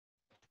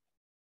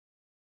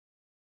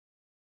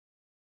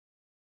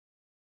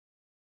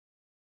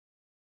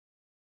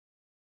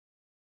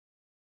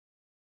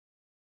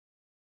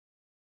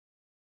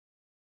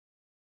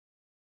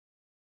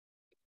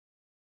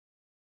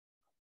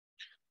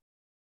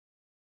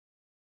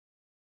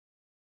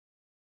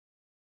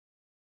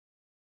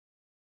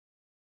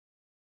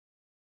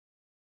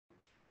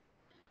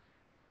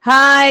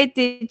Hi,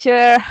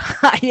 teacher.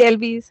 Hi,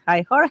 Elvis.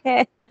 Hi,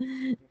 Jorge.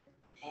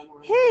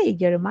 Hey,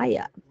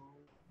 Jeremiah.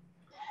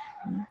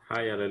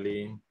 Hi,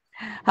 Arely.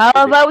 How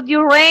about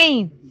your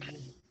rain?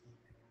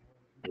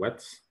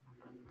 What?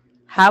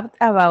 How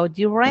about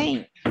your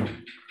rain?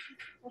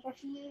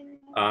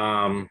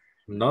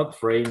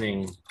 Not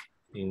raining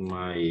in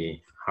my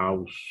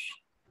house.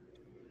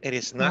 It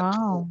is not.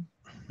 Oh,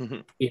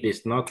 It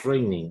is not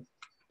raining.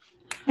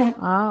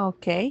 oh,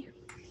 okay.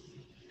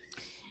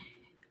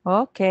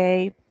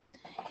 Okay.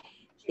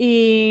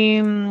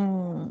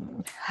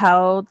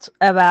 How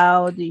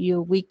about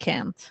your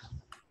weekend?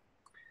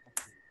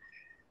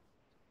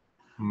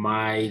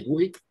 My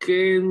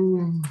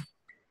weekend,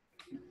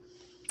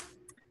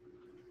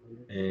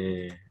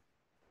 uh,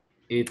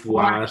 it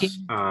was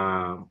Working.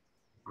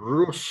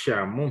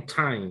 Russia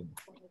mountain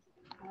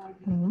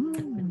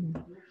Mm,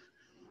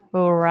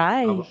 all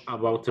right.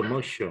 about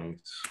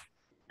emotions.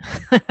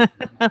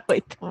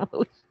 Wait a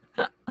moment.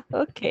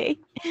 Okay.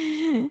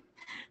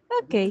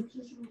 Okay.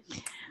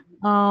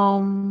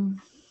 Um,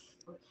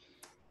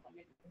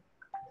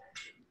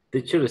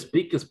 Teacher,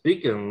 speak,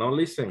 and no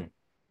listen.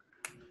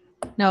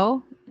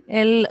 no.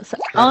 El, Está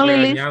only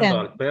regañando listen.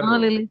 al perro.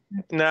 Only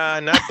listen. Nah,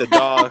 not the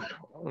dog.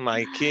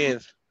 My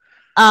kid.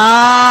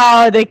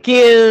 Oh, the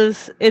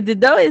kills. The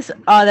dog is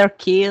other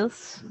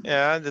kills.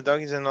 Yeah, the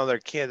dog is another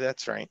kid.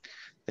 That's right.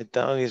 The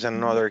dog is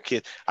another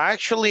kid.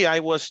 Actually, I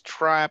was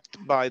trapped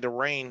by the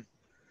rain,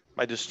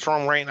 by the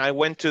strong rain. I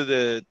went to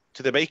the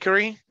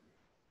bakery.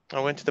 I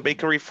went to the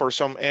bakery for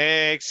some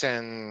eggs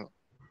and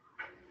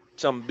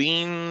some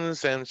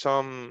beans and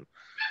some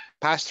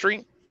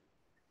pastry,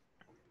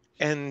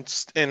 and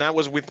I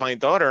was with my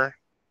daughter.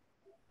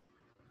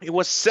 It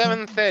was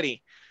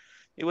 7:30.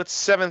 It was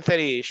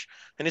 7:30 ish,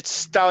 and it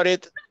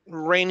started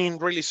raining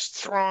really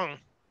strong.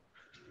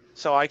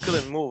 So I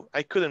couldn't move.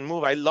 I couldn't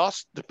move. I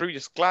lost the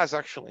previous class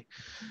actually,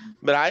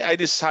 but I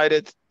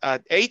decided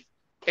at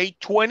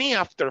 8:20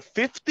 after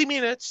 50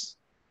 minutes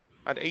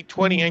at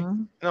 8:20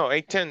 Mhm. no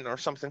 8:10 or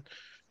something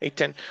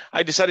 8:10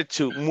 I decided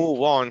to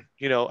move on.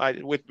 I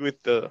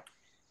with the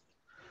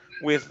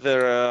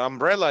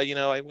umbrella.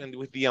 I went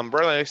with the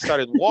umbrella. I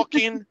started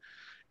walking,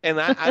 and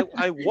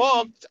I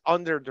walked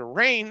under the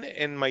rain,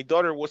 and my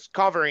daughter was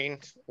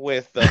covering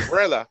with the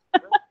umbrella.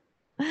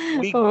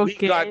 We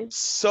got Okay.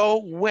 so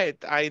wet.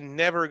 I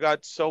never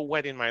got so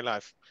wet in my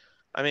life.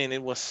 I mean,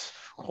 it was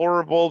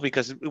horrible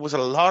because it was a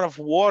lot of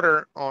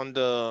water on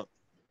the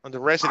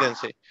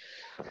residency.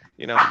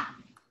 It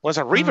was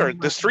a river.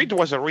 The street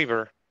was a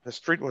river. The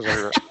street was a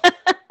river.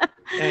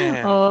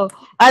 And Oh,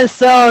 I'm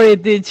sorry,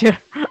 teacher.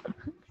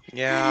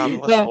 yeah, it You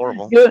was Well,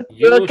 horrible. you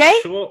you okay?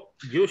 should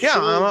you Yeah,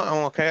 I'm, should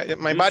I'm okay.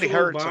 My you body should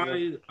hurts a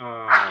little. buy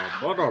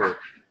a bottle.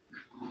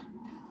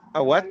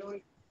 A what?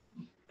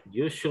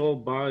 You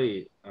should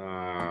buy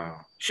a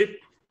ship.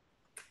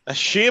 A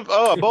ship?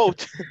 Oh, a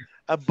boat.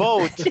 A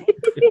boat. A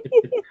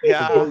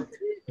Yeah, boat.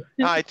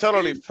 I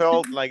totally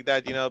felt like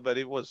that, but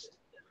it was,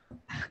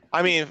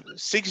 I mean,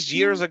 6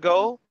 years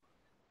ago,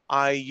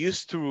 I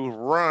used to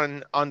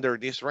run under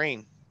this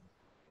rain.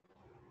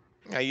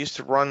 I used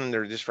to run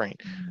under this rain.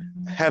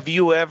 Have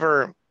you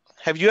ever,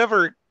 have you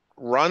ever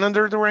run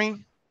under the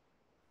rain?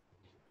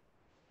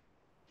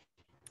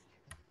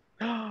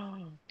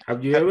 have,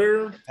 Have you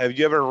ever? have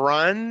you ever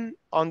run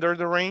under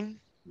the rain?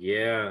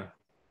 Yeah.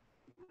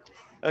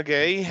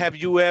 Okay. Have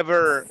you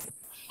ever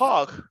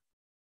hug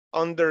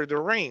under the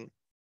rain?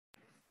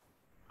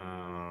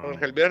 Jorge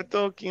Um,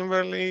 Alberto,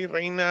 Kimberly,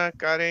 Reina,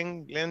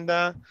 Karen,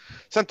 Glenda,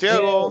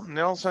 Santiago, Yes,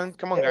 Nelson.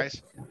 Come on,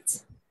 yes. guys.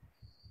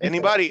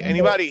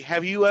 Anybody,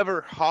 have you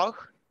ever hugged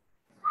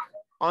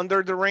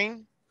under the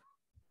rain?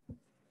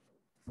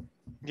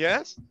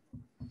 Yes?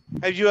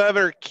 Have you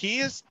ever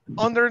kissed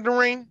under the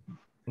rain?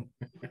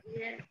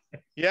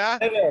 Yeah?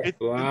 Never. It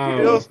wow.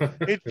 feels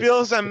it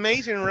feels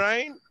amazing,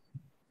 right?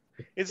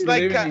 It's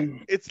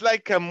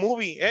like a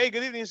movie. Hey,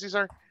 good evening,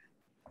 Cesar.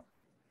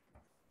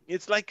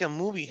 It's like a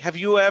movie. Have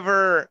you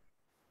ever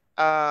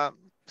uh,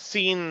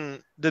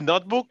 seen The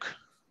Notebook?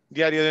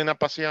 Diario de una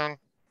Pasión.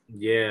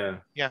 Yeah.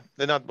 Yeah,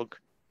 The Notebook.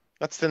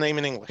 That's the name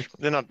in English.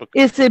 The Notebook.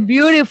 It's a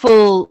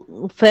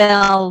beautiful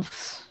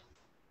films.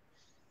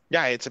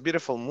 Yeah, it's a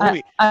beautiful I,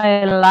 movie.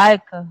 I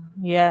like,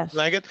 yes.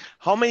 Like it?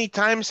 How many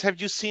times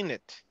have you seen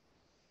it?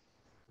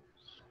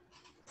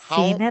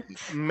 How Seen it?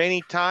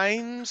 many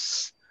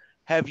times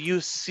have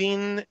you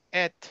seen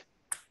it?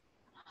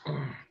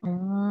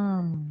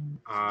 Mm.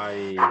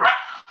 I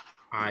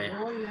I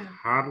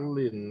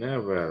hardly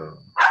never.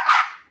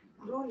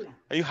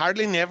 Are you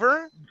hardly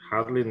never?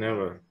 Hardly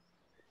never.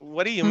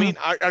 What do you Hmm. mean?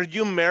 Are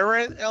you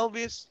married,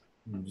 Elvis?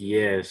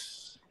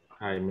 Yes,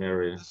 I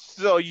married.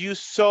 So you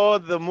saw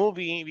the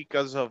movie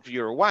because of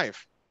your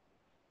wife.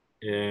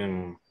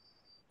 Um,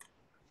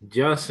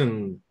 just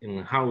in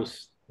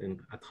house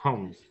at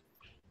home.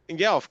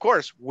 Yeah, of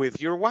course,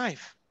 with your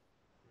wife.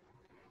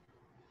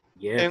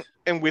 Yes.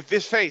 And with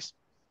this face.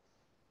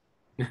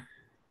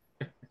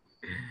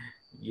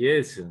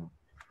 Yes.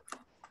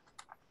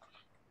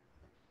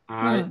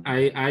 Hmm.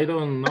 I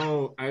don't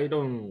know. I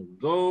don't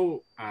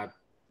go at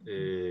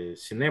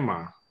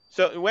cinema.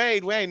 So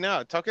wait,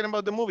 no, talking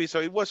about the movie. So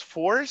it was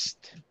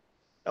forced,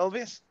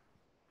 Elvis?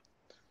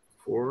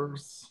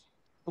 Force?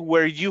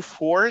 Were you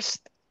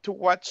forced to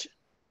watch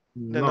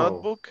The No,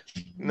 Notebook?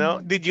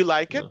 No? Did you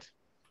like no. it?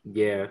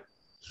 Yeah,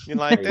 You I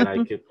liked it?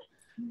 like it.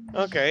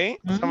 Okay.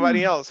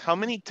 Somebody Mm, else. How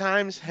many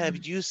times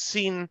have you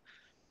seen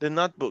The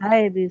Notebook?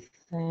 I be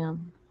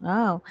same.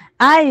 Oh,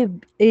 I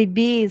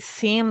be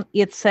seen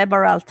it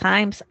several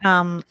times.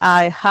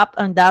 I hope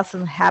it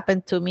doesn't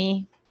happen to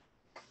me.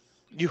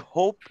 You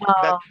hope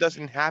that Uh,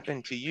 doesn't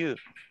happen to you.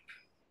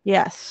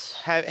 yes,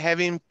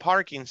 Having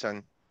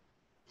Parkinson.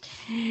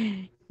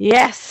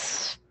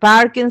 yes.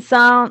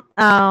 Parkinson.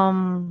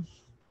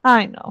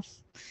 I know.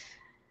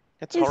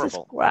 It's This is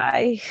horrible.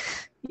 cry. I,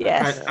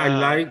 Yes, I Uh,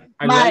 like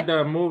I my like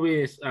the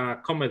movies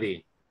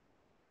comedy.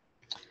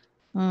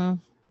 mm.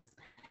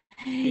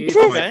 It's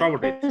my okay.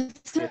 favorite.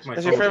 It's my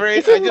That's your favorite. favorite?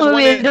 Is I it just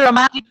movie wanted,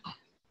 dramatic?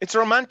 it's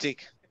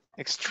romantic.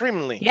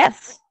 Extremely.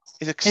 Yes.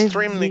 It's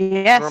extremely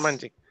Yes.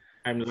 romantic.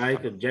 I'm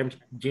like Jim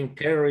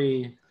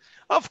Carrey,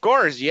 Of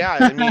course, yeah.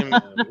 I mean,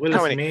 Will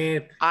how many?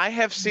 Smith. I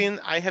have seen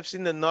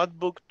The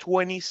Notebook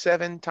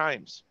 27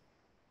 times.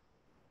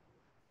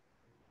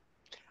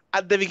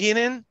 At the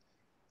beginning,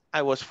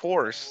 I was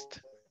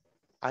forced.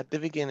 At the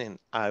beginning,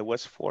 I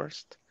was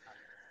forced.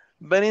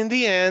 But in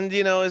the end,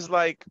 it's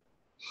like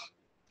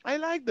I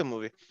like the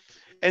movie.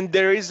 And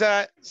there is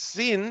a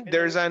scene,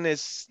 there's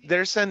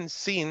an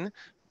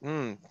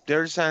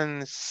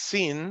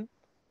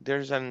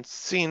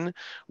scene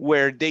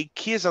where they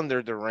kiss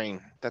under the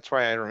rain. That's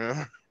why I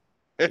remember.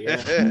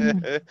 Yeah,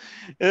 Mm.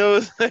 It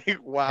was like, they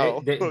wow,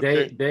 they they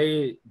okay.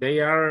 they, they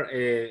are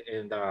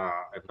in the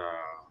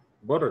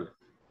bottle.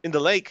 In the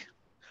lake.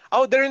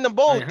 Oh, they're in the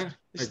boat. Uh-huh.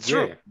 It's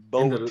true. Yeah,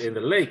 Boat, in the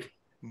lake.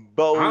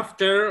 boat,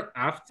 After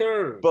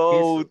his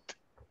boat.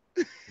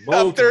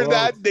 After boat.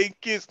 that, they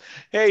kiss.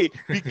 Hey,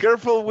 be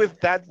careful with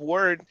that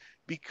word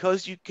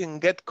because you can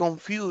get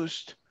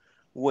confused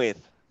with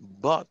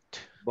but.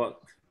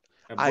 But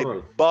a I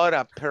bottle. bought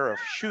a pair of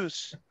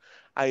shoes.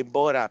 I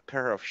bought a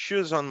pair of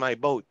shoes on my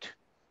boat.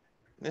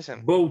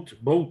 Listen, Boat.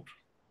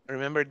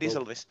 remember this,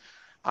 Boat. Elvis.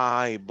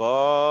 I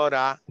bought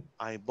a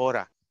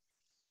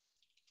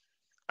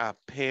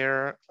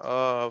pair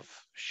of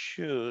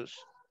shoes.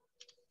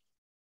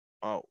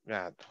 Oh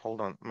God,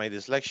 hold on. My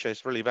dyslexia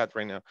is really bad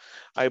right now.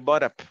 I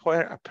bought a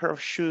pair of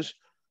shoes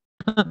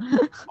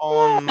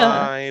on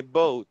my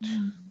boat.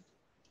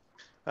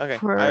 Okay, I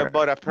For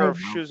bought a pair I of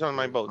shoes on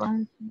my boat.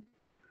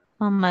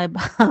 on my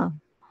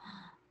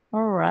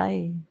all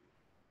right.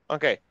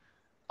 Okay,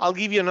 I'll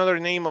give you another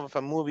name of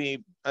a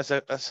movie as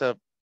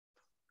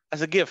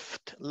a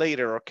gift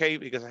later, okay?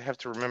 Because I have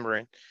to remember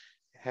it.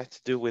 It has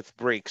to do with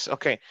breaks.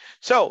 Okay,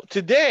 so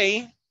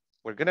today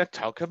we're gonna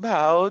talk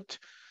about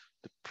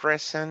the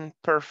present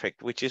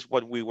perfect, which is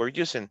what we were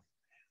using,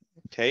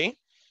 okay?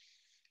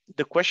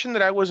 The question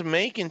that I was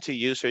making to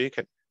you so you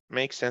could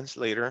make sense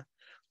later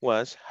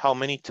was how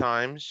many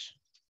times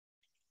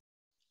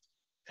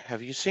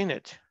have you seen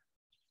it?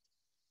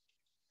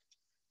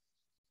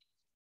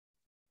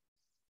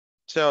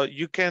 So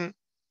you can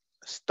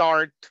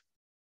start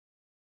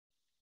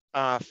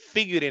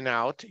figuring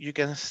out,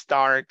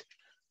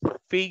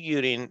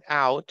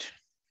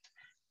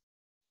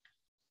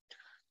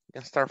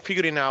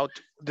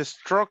 the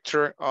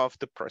structure of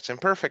the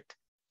present perfect.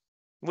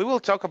 We will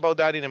talk about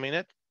that in a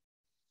minute.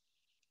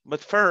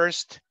 But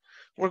first,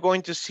 we're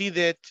going to see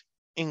that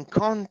in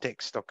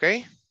context,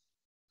 okay?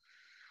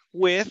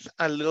 With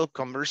a little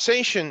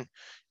conversation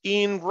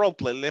in role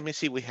play. Let me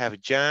see, we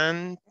have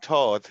Jan,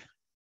 Todd,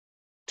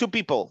 2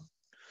 people.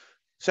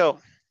 So,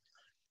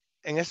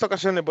 en esta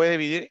ocasión les voy a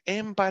dividir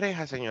en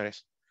parejas,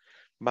 señores.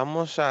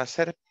 Vamos a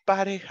hacer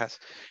parejas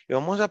y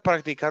vamos a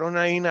practicar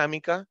una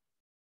dinámica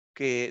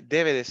que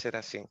debe de ser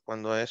así.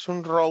 Cuando es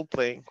un role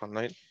play, cuando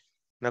hay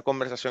una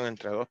conversación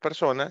entre 2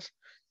 personas,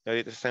 y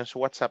ahorita está en su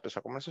WhatsApp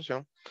esa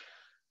conversación,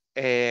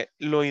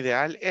 lo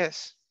ideal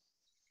es...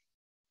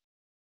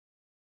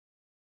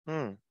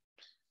 I'm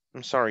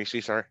sorry,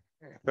 César.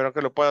 Espero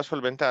que lo puedas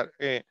solventar.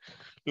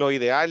 Lo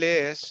ideal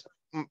es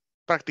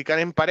practicar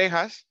en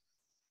parejas,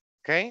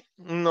 ¿ok?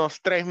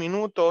 Unos 3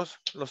 minutos,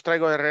 los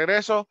traigo de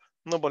regreso,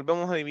 nos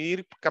volvemos a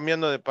dividir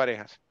cambiando de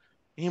parejas.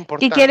 Es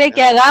 ¿Qué quiere importante.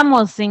 que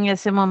hagamos en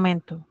ese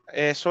momento?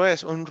 Eso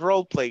es, un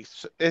role play.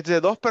 Es de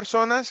 2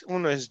 personas,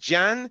 uno es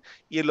Jan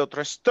y el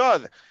otro es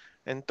Todd.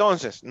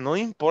 Entonces, no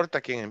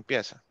importa quién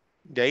empieza.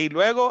 De ahí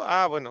luego,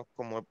 bueno,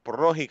 como por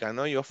lógica,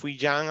 ¿no? Yo fui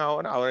Jan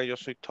ahora yo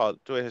soy Todd,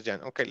 tú eres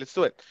Jan. Ok, let's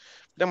do it.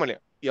 Démosle.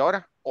 Y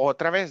ahora,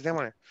 otra vez,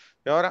 démosle.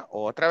 Y ahora,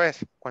 otra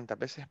vez, cuantas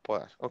veces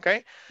puedas, ok?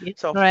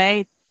 It's So,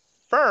 great.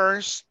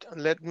 first,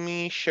 let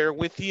me share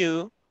with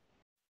you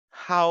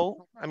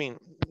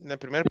el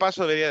primer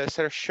paso debería de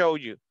ser show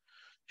you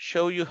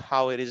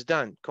how it is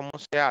done, cómo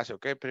se hace,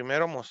 ok?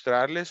 Primero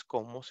mostrarles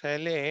cómo se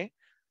lee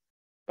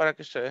para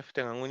que ustedes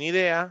tengan una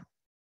idea,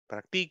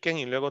 practiquen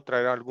y luego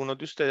traer a algunos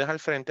de ustedes al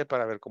frente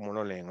para ver cómo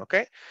lo leen, ok?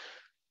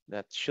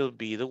 That should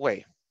be the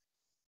way.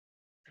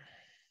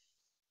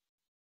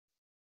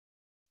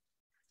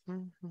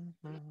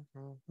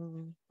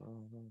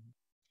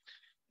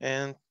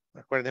 And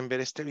Recuerden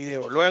ver este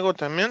video luego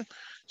también.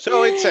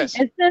 So it says,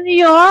 It's in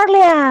New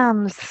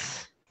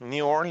Orleans.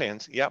 New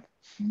Orleans. Yep,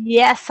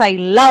 Yes, I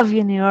love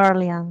you, New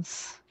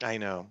Orleans. I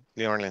know.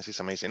 New Orleans is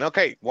amazing.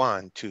 Okay,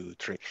 1, 2,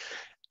 3.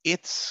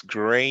 It's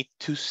great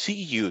to see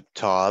you,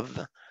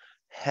 Todd.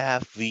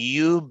 Have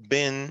you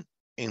been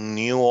in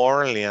New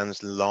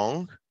Orleans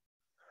long?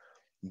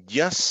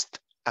 Just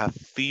a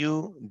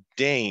few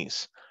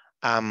days.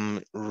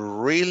 I'm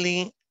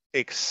really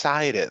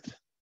excited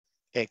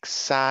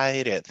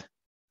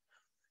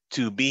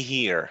to be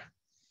here.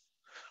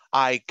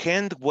 I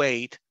can't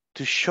wait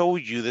to show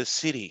you the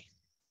city.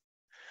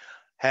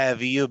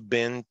 Have you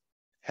been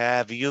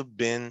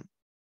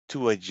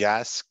to a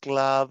jazz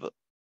club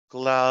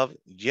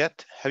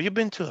yet? Have you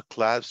been to a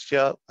club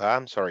yet?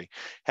 I'm sorry.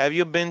 Have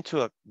you been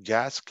to a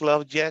jazz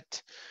club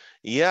yet?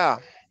 Yeah,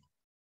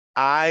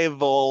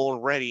 I've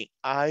already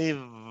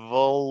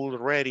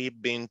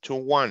been to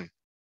one.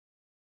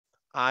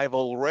 I've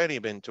already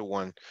been to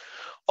one.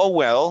 Oh,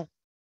 well,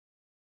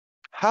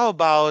 how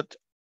about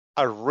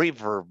a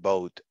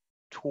riverboat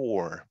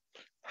tour?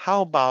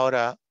 How about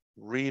a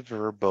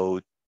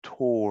riverboat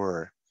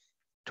tour?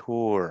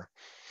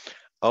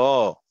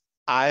 Oh,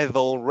 I've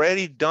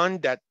already done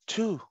that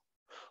too.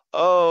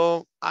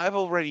 Oh, I've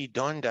already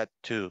done that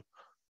too.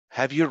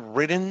 Have you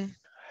ridden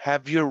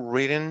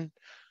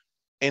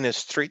in a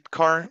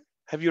streetcar?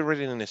 Have you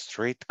ridden in a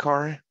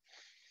streetcar?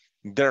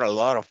 They're a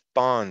lot of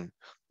fun.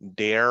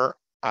 They're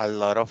a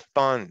lot of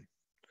fun.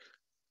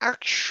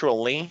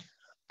 Actually,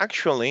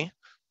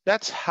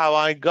 that's how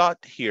I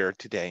got here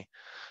today.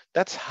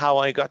 That's how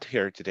I got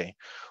here today.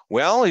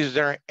 Well, is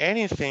there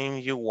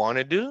anything you want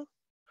to do?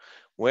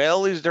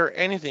 Well, is there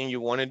anything you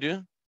want to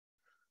do?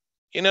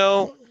 You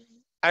know,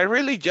 I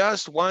really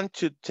just want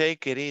to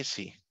take it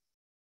easy.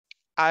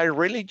 I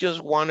really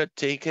just want to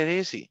take it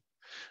easy.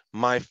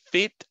 My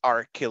feet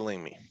are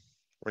killing me.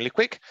 Really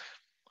quick.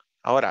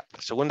 Ahora,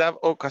 la segunda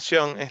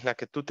ocasión es la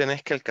que tú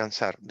tenés que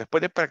alcanzar.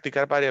 Después de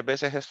practicar varias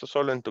veces esto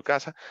solo en tu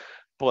casa,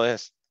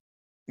 puedes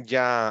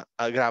ya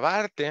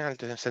grabarte, al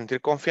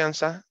sentir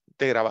confianza,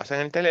 te grabas en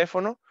el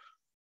teléfono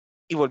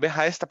y volvés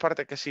a esta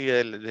parte que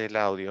sigue del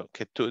audio,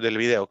 del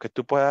video, que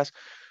tú puedas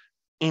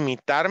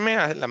imitarme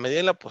a la medida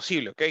de lo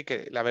posible, ¿ok?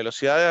 Que la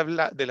velocidad de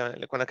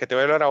hablar, con la que te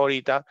voy a hablar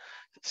ahorita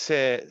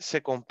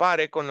se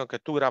compare con lo que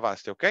tú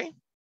grabaste, ¿ok?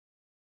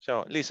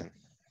 So, listen.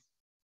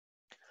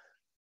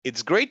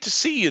 It's great to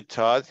see you,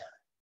 Todd.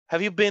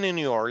 Have you been in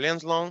New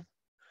Orleans long?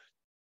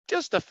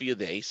 Just a few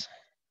days.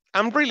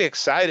 I'm really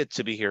excited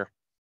to be here.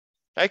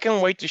 I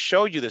can't wait to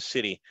show you the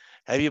city.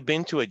 Have you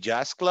been to a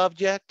jazz club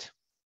yet?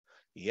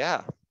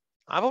 Yeah,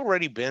 I've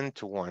already been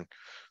to one.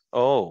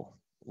 Oh,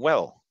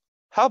 well,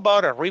 how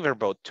about a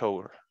riverboat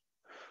tour?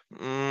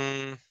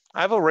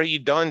 I've already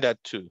done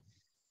that too.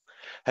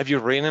 Have you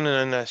ridden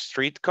in a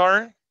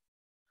streetcar?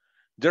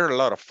 They're a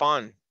lot of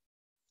fun.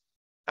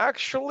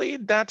 Actually,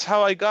 that's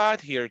how I got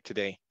here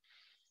today.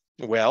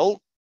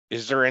 Well,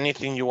 is there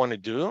anything you want to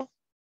do?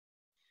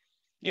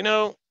 You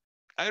know,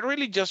 I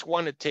really just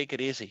want to take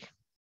it easy.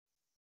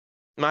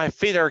 My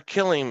feet are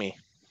killing me.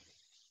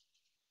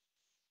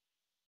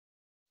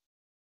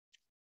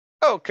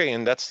 Okay,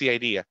 and that's the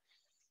idea.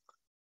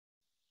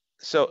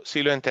 So,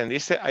 si lo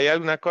entendiste, hay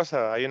una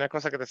cosa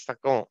que te está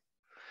como,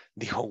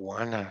 dijo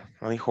wanna,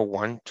 no dijo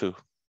want to.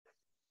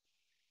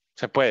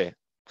 Se puede,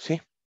 ¿sí?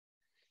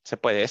 Se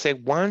puede. Ese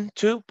want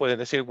to, puedes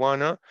decir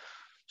wanna,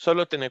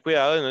 solo tener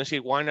cuidado de no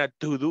decir wanna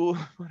to do,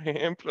 por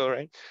ejemplo,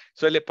 right?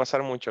 Suele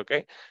pasar mucho,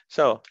 ¿ok?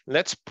 So,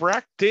 let's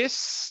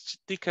practice.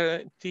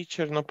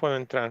 Teacher, no puedo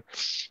entrar.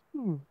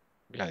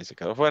 Gladys se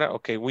quedó fuera.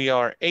 Ok, we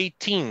are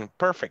 18.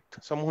 Perfect.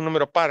 Somos un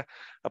número par.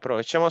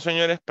 Aprovechemos,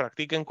 señores,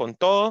 practiquen con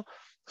todo.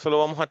 Solo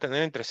vamos a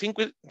tener entre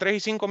 3 y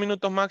 5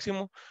 minutos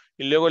máximo.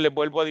 Y luego les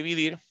vuelvo a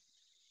dividir.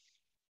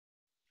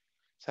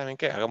 ¿Saben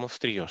qué? Hagamos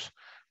tríos.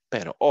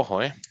 Pero,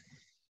 ojo, ¿eh?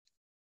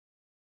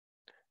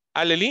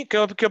 Aleli, ¿qué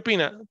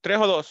opina?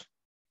 ¿3 o 2?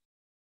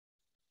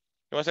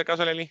 ¿Le voy a hacer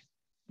caso a Aleli?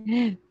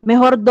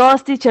 Mejor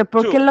 2, teacher,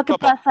 porque Two, lo que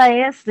couple. pasa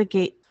es de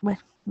que, bueno,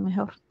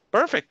 mejor.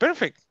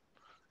 Perfect.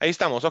 Ahí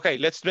estamos. Ok,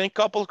 let's make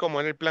couple como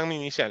en el plan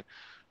inicial.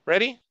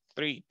 Ready?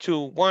 3,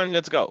 2, 1,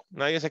 let's go.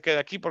 Nadie se queda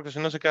aquí porque si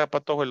no se queda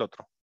para todo el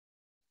otro.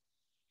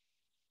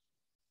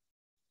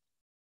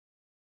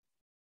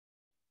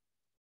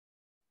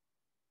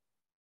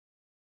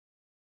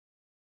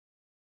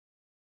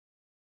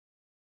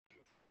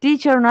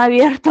 Teacher, no ha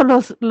abierto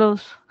los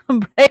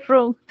break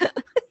room.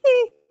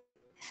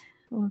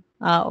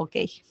 Ok.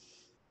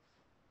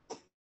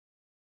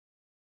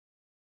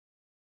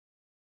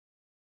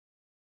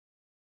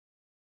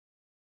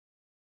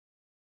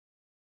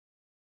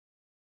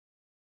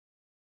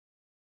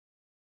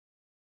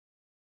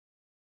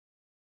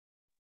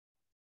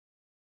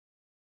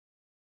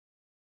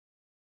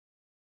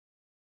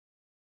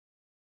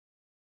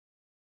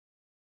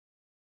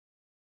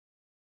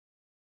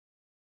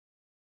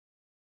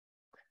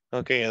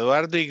 Ok,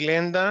 Eduardo y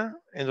Glenda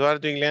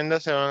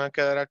se van a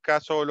quedar acá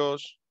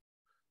solos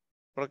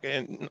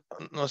porque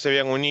no se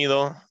habían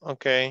unido.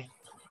 Ok.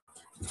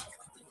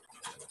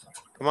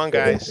 Come on,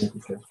 guys.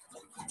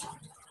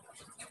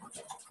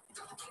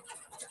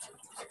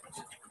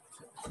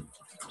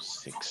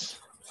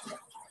 6.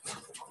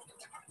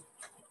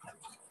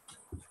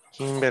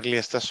 Kimberly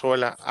está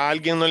sola. ¿A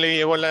alguien no le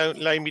llegó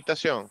la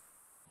invitación?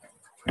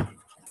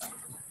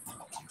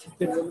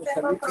 Sí,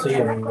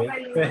 a mí me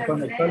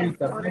desconectó el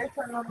internet,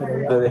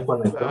 pero ya se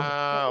desconectó.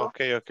 Ah,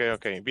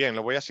 ok. Bien,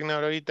 lo voy a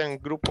asignar ahorita en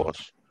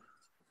grupos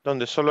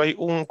donde solo hay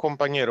un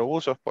compañero.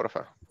 Usos,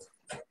 porfa.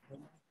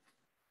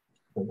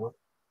 Bueno,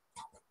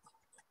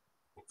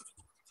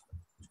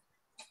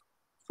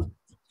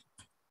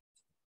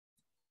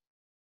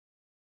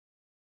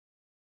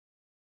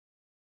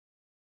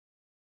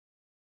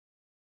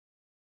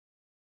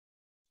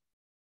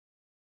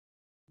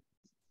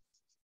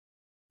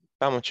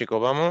 Vamos,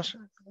 chicos, vamos.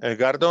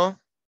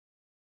 Edgardo.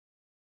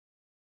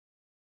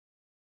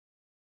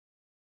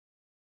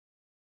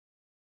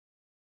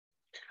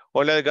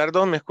 Hola,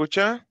 Edgardo, ¿me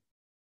escucha?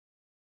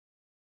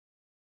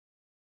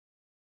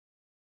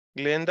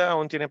 Glenda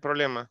aún tiene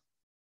problema.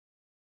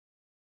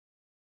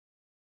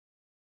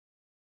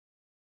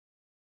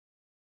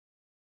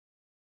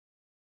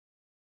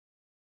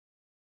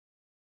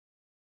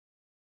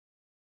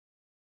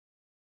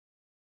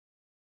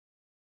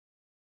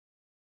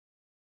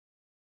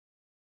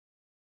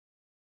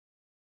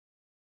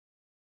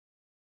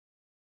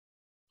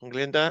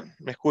 Glenda,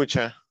 ¿me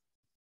escucha?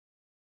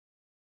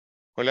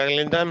 Hola,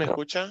 Glenda, ¿me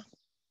escucha?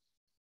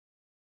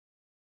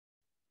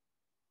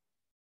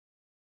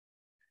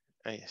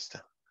 Ahí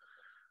está.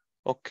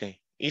 Ok.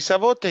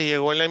 Isabel, ¿te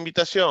llegó la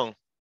invitación?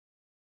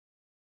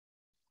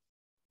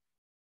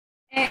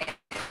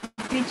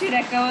 Teacher,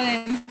 acabo de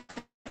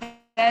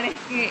entrar, es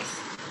que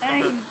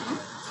ay,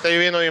 Está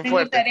lloviendo bien tengo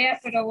fuerte. tarea,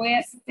 pero voy a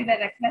asistir a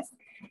la clase.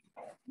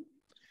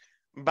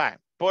 Va,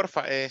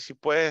 porfa, si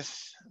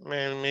puedes,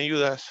 me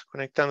ayudas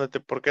conectándote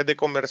porque es de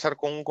conversar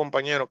con un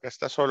compañero que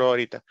está solo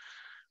ahorita.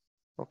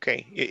 Ok.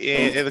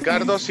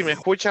 Edgardo, si me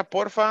escucha,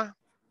 porfa.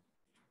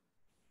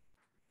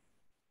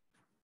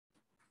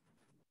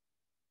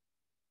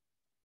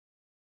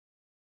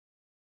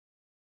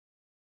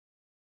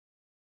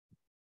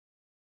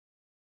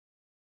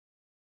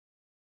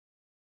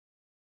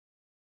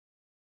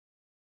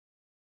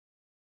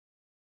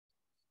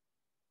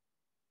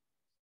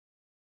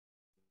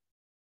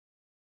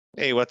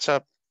 Hey, what's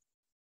up?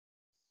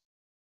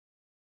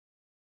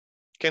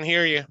 Can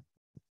hear you.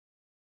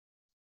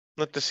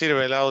 No te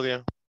sirve el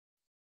audio.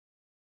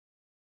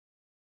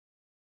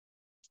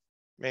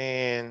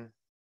 Man.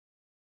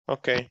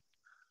 Ok.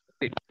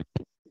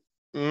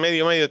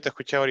 Medio te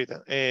escuché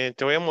ahorita. Te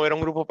voy a mover a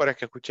un grupo para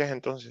que escuches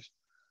entonces.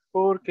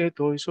 Porque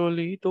estoy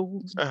solito.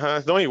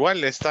 Ajá, no,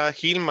 igual, está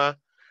Gilma,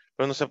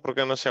 pero no sé por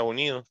qué no se ha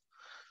unido.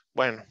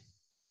 Bueno,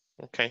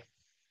 ok.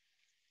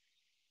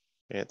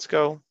 Let's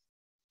go.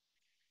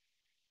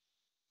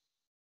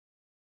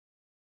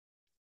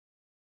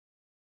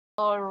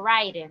 Or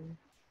writing.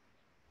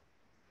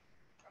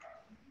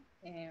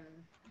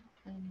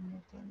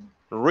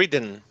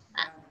 Reading.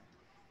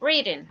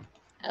 Reading.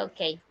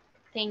 Okay,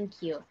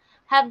 thank you.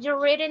 Have you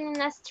ridden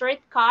in a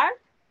streetcar?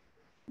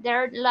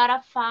 They're a lot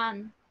of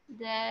fun.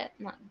 They're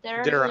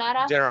a lot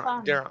of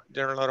fun.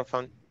 They're a lot of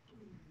fun.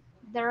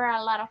 They're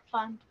a lot of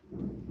fun.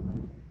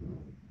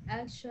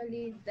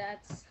 Actually,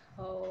 that's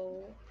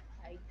how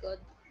I got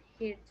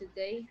here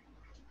today.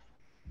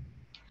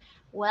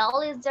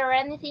 Well, is there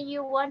anything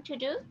you want to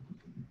do?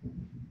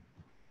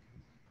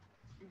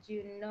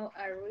 You know,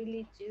 I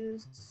really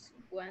just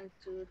want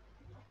to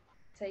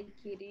take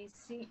it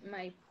easy.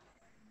 My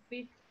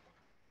feet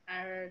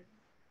are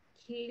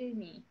killing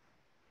me.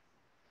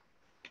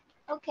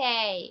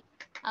 Okay,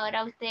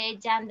 ahora usted,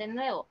 Jan, de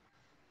nuevo.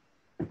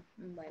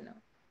 Bueno,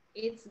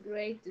 it's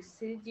great to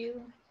see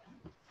you.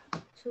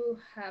 To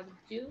have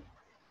you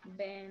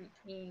been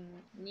in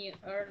New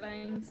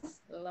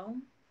Orleans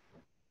long?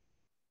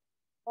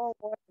 Oh,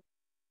 well,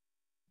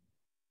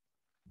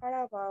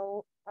 how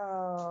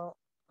about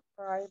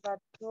private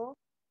tour?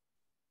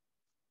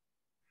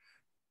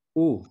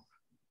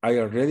 I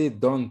already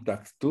done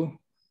tax too.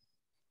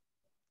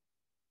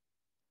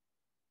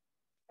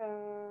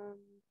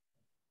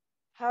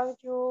 Have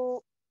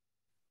you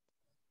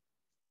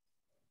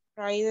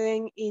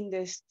riding in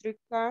the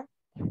streetcar?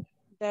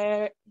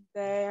 They're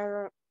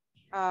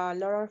a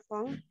lot of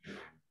fun.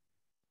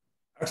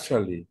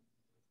 Actually,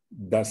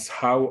 that's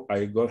how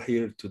I got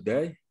here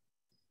today.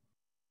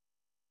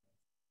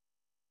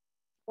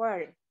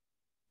 Well,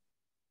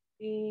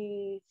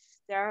 is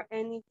there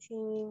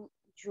anything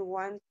you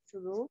want to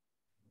do?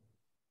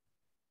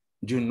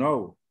 You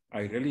know,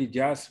 I really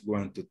just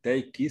want to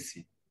take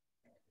easy.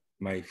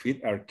 My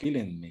feet are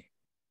killing me.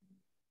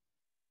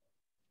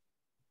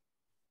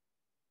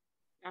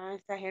 Ah,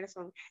 está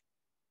Gerson.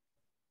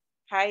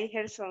 Hi,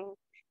 Gerson.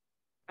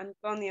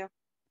 Antonio.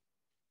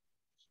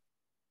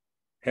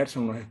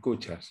 Gerson, ¿nos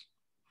escuchas?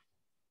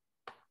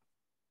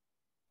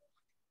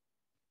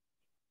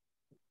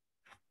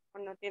 ¿O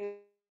no tiene?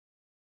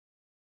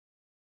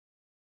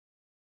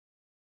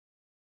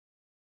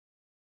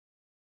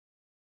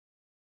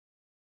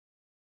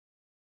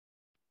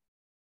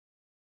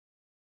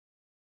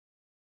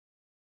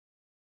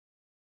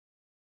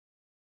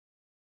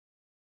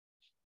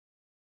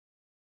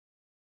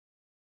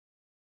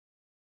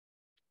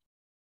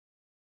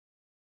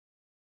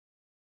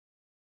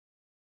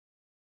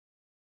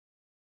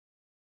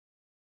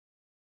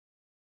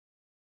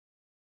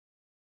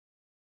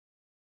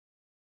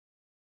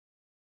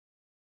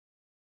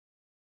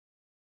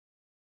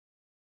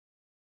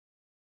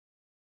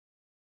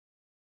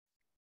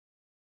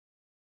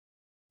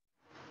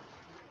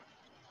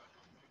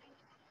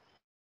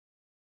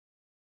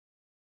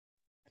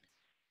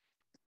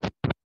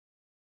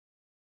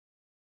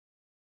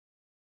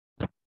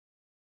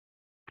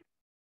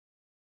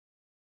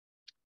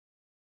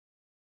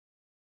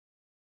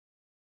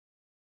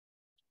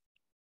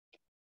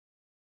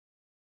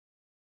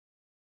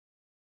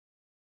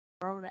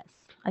 Progress.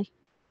 Ay.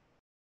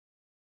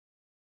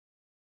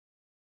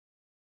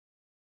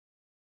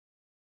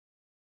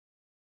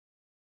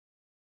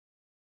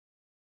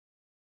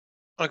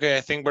 Okay,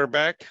 I think we're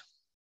back.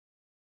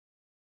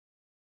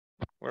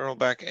 We're all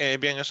back.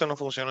 Bien, eso no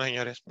funciona,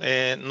 señores.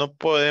 No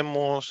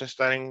podemos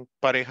estar en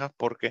pareja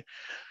porque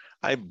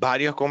hay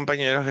varios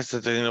compañeros que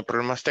están teniendo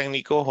problemas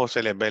técnicos o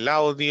se les ve el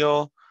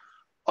audio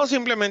o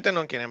simplemente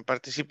no quieren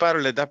participar o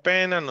les da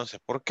pena, no sé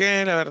por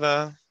qué, la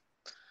verdad.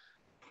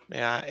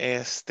 Ya,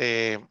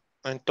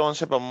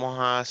 entonces vamos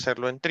a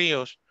hacerlo en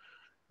tríos.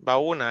 Va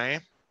una,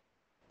 ¿eh?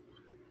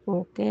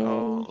 Ok.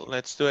 Oh,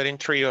 let's do it in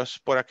tríos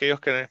por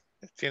aquellos que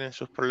tienen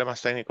sus problemas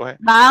técnicos, ¿eh?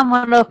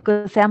 Vámonos,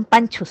 que sean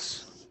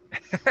panchos.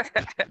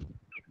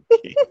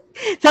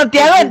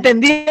 Santiago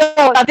entendió.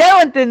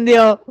 Santiago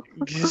entendió.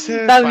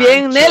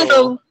 También Pancho?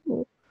 Nelson.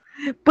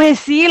 Pues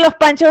sí, los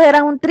panchos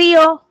eran un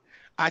trío.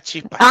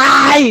 Chispa.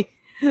 ¡Ay!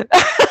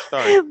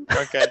 Sorry.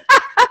 Okay.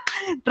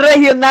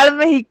 Regional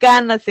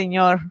mexicana,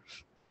 señor.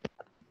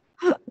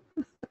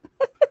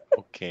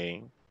 Ok.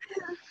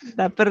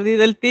 Está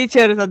perdido el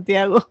teacher,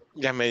 Santiago.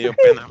 Ya me dio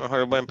pena.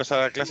 Mejor voy a empezar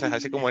a dar clases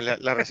así como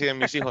la reciben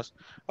mis hijos.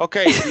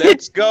 Okay,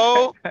 let's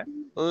go.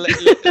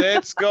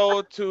 Let's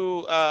go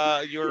to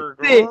your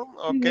room.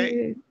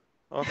 Okay.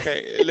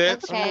 Okay,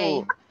 let's Okay.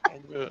 move.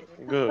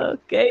 Good.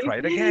 Okay. Try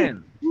it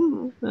again.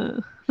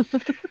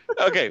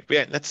 Okay,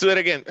 bien, let's do it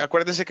again.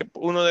 Acuérdense que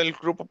uno del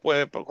grupo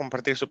puede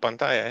compartir su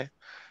pantalla, ¿eh?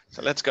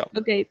 So let's go.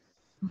 Okay.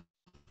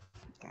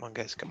 Come on,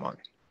 guys, come on.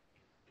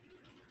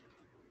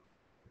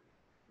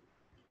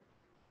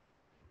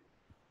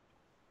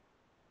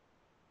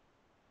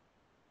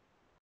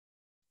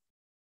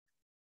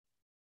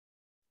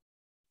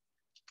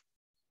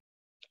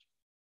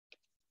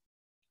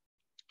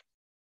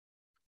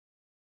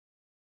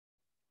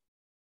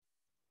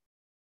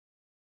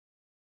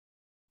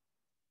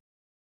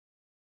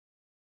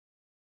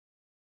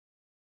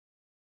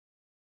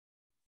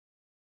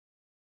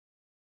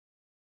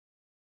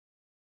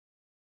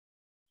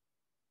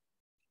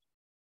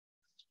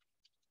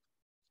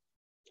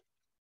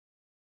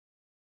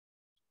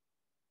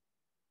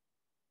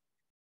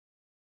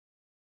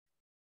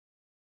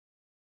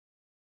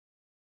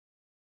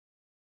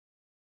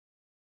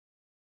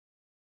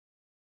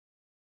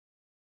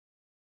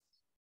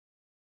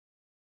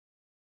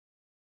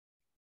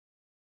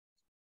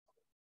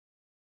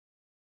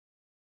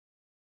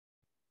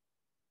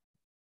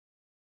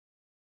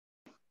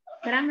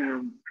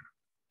 Espérame.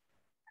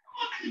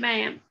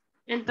 Vaya,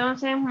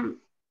 entonces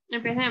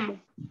empecemos.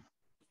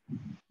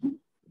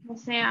 O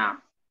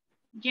sea,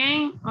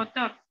 Jane o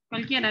Todd,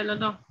 cualquiera de los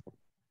dos.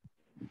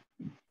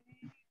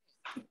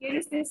 Si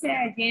quieres que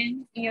sea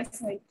Jen y yo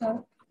soy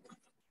Todd.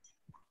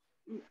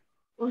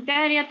 ¿Usted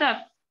sería Todd?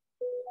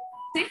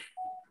 Sí.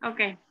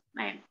 Ok,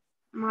 vaya.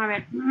 Vamos a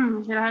ver.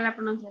 Se da la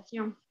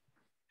pronunciación.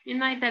 Y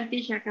no hay tal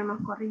teacher que nos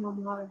corrija,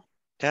 vamos a ver.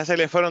 Ya se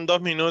le fueron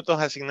 2 minutos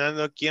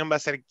asignando quién va a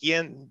ser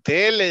quién.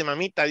 Dele,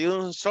 mamita, de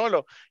un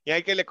solo. Y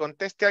hay que le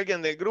conteste a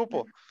alguien del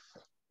grupo.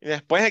 Y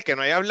después el que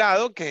no haya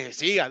hablado, que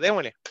siga,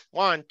 démosle.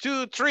 1,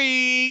 2,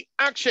 3,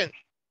 action.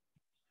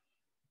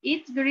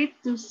 It's great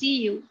to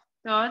see you,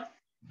 Todd.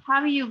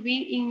 Have you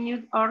been in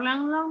New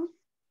Orleans long?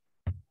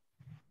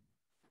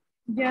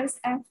 Just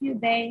a few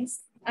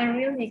days. I'm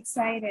really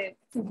excited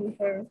to be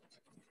here.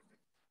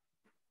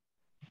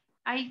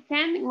 I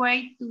can't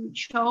wait to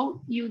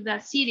show you the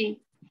city.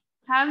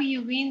 Have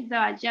you been to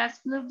the jazz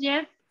club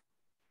yet?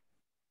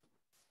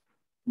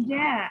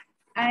 Yeah,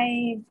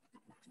 I've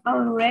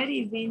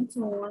already been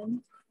to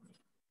one.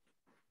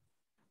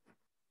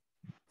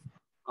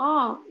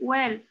 Oh,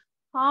 well,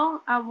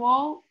 how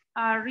about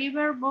a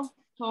riverboat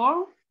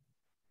tour?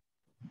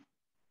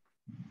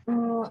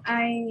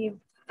 I've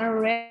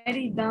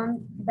already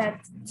done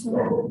that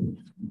too.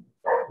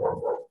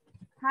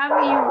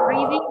 Have you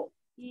reading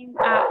in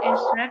a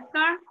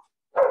streetcar?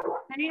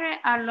 They're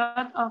a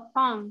lot of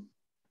fun.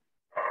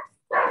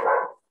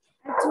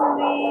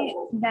 Actually,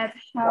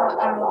 that's how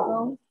I'll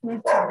go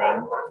through today.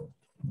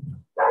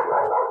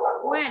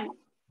 Well,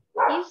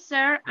 is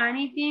there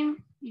anything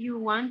you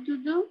want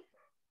to do?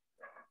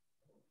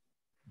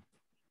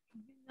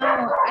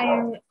 No,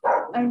 I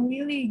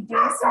really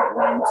just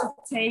want to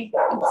take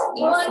it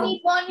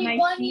easy.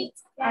 My feet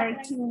are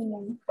killing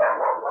me.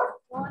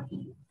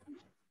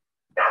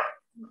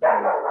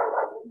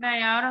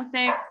 Vale, ahora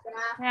usted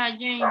sea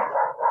Jane.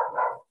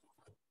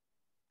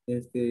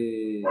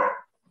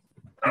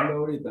 Ando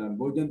ahorita,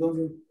 voy yo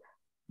entonces,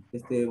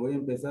 voy a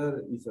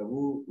empezar,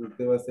 Isaú,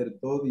 usted va a hacer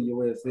todo y yo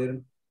voy a hacer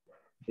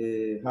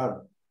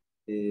hard.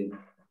 Voy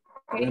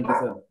a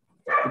empezar.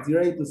 It's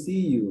great to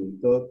see you,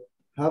 Todd.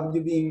 Have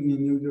you been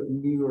in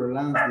New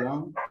Orleans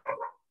long?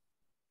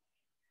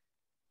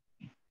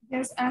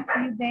 Just a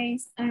few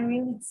days. I'm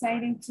really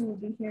excited to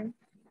be here.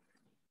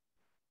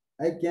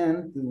 I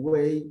can't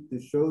wait to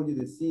show you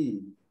the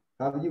city.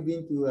 Have you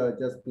been to a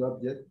jazz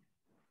club yet?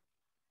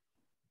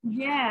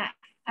 Yeah,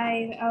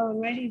 I've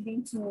already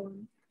been to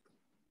one.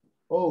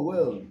 Oh,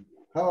 well,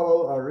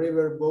 how about a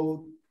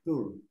riverboat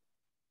tour?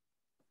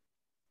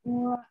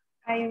 Well,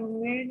 I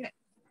read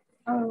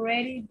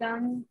already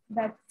done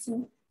that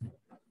too.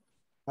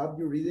 Have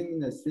you ridden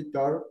in a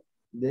streetcar?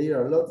 They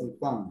are lots of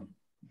fun.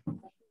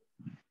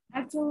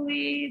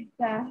 Actually,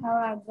 that's how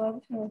I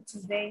got here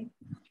today.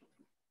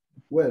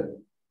 Well,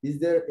 is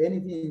there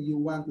anything you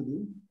want to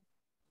do?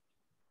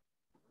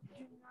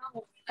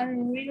 No, I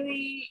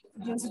really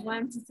just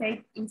want to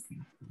take it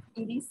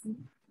easy.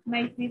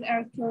 My feet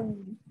are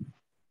killing me.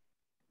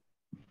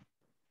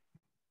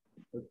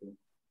 Okay.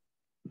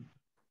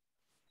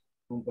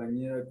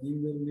 Compañera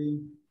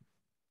Kimberly.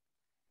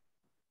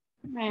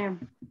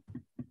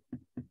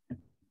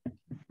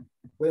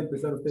 Puede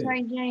empezar usted.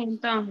 Soy Jane,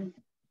 entonces.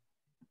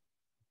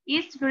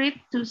 It's great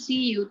to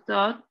see you,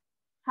 Todd.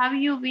 Have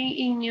you been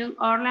in New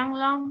Orleans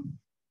long?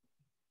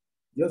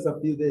 Just a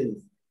few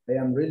days. I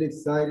am really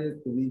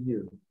excited to be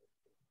here.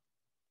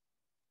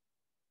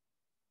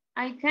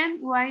 I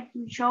can't wait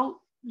to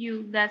show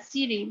you the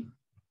city.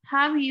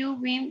 Have you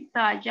been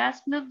to a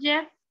jazz club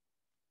yet?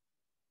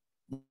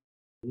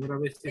 Primera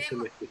vez que se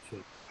lo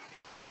escuchó.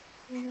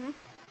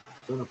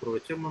 Bueno,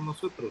 aprovechemos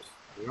nosotros.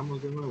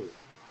 Hagamos de nuevo.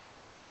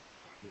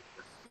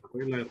 Mientras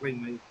arregla el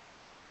reina ahí.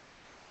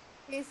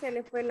 Sí, se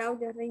le fue el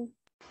audio, Reina.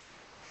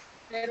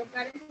 Pero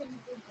Karen se me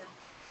escucha.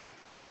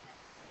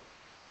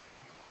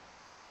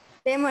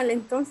 Démosle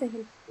entonces.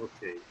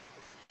 Ok.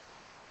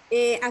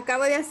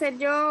 Acabo de hacer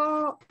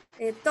yo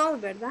todo,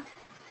 ¿verdad?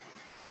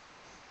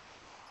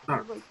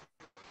 Start.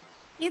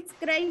 It's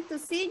great to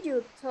see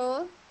you,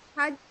 Todd.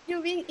 Have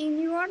you been in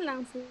New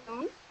Orleans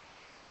long?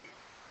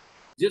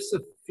 Just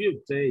a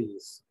few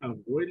days.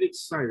 I'm really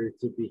excited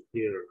to be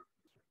here.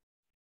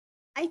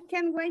 I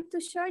can't wait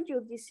to show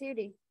you the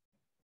city.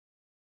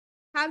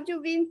 Have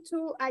you been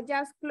to a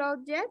jazz club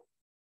yet?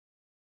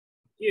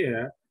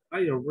 Yeah,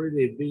 I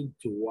already been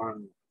to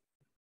one.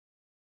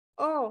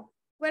 Oh,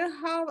 well,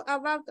 how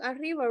about a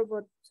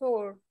riverboat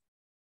tour?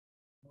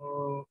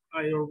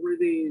 I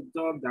already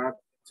done that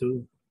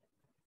too.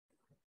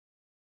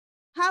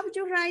 Have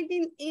you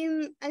riding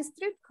in a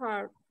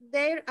streetcar?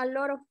 They're a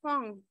lot of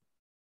fun.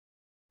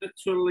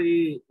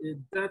 Actually,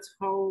 that's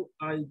how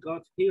I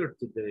got here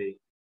today.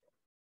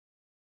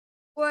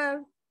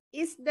 Well,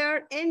 is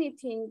there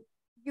anything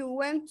you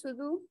want to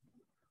do?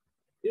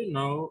 You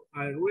know,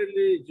 I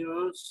really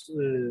just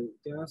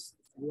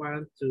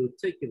want to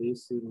take it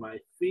easy. My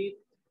feet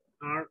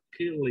are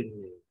killing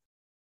me.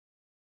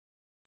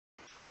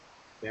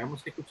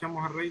 Veamos si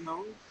escuchamos a Reina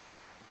hoy.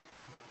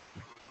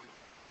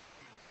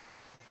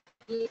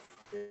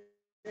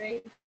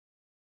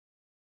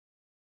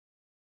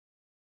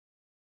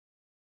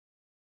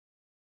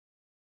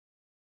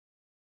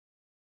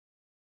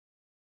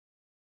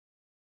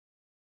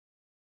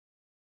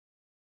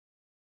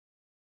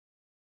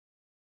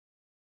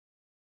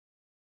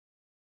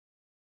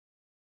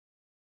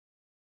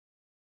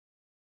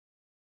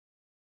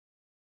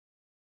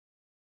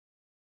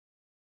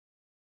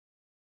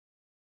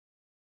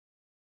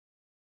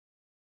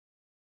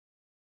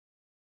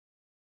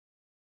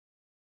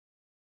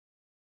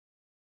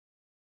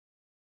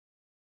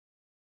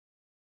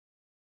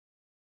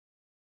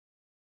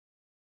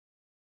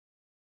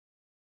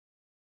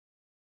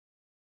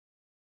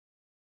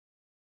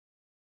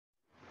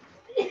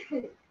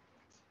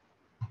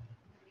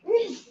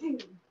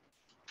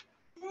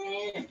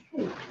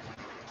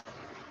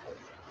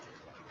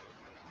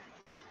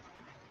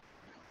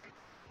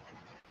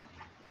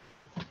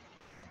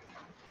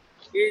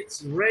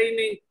 It's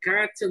raining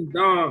cats and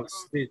dogs,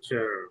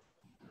 teacher.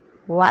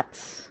 What?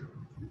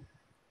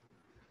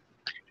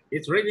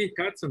 It's raining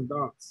cats and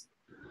dogs.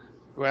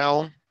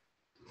 Well,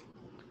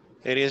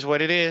 it is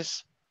what it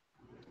is.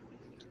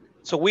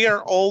 So we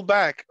are all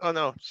back. Oh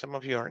no, some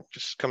of you aren't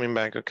just coming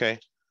back. Okay.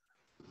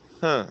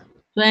 Huh.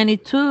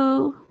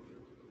 22.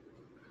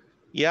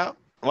 Yeah.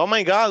 Oh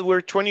my God,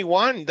 we're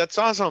 21. That's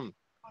awesome.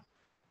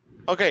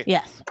 Okay.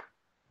 Yes.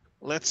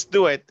 Let's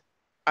do it.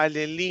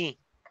 Aleli.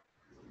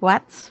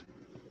 What?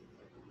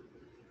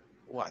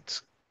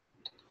 What?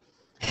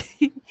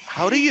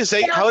 How do you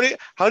say how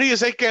do you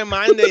say que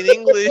mande in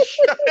English?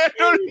 I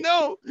don't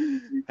know.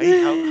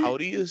 Hey, how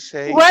do you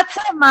say? What's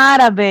the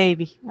matter,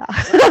 baby?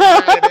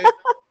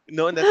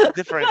 No, that's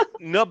different.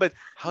 No, but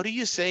how do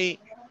you say?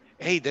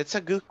 Hey, that's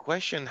a good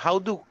question. How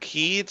do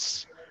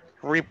kids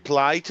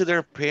reply to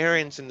their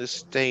parents in the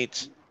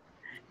States?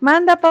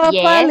 Manda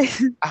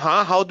papales. Yes.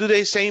 How do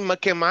they say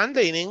que mande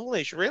in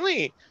English?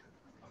 Really?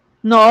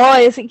 No,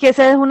 es que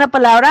esa es una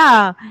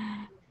palabra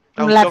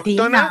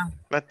latina.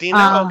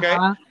 Latina, okay.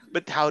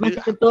 But how do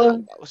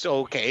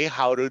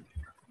how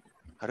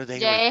do they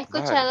Yo he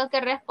reply? escuchado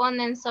que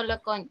responden solo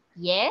con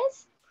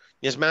yes.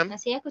 Yes, ma'am.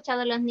 Así he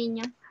escuchado a los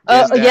niños.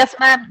 Yes,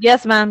 ma'am.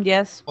 Yes, ma'am.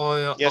 Yes.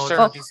 Yes,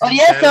 sir.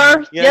 Yes,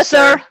 sir. Yes,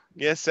 sir.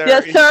 Yes, sir.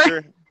 Yes,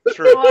 sir.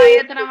 True. ¿O hay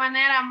otra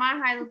manera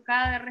más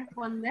educada de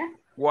responder?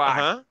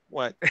 What?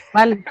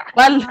 ¿Cuál?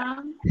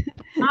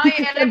 No,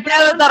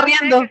 Santiago está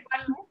riendo.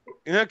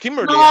 Yeah,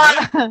 Kimberly.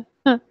 No.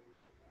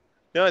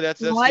 No, that's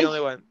the only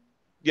one.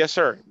 Yes,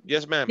 sir.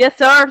 Yes, ma'am. Yes,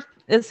 sir.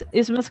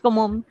 Es más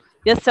común.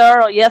 Yes,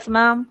 sir. Or yes,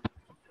 ma'am.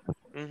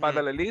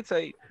 Para la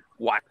Lisa y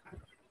what?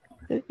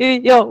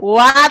 Y yo,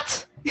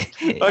 what?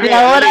 ¿Y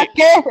ahora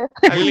qué?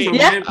 Aleli,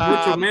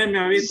 Mucho meme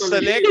ha visto.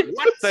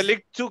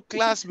 select two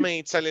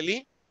classmates,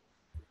 Aleli.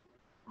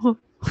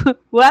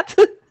 What?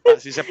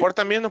 Si se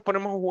portan bien, nos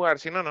ponemos a jugar,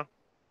 si no, no.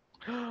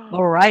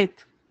 All right.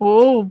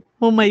 Oh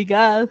my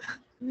God.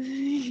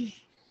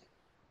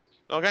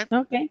 Okay.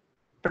 Okay.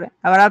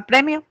 ¿Habrá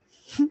premio?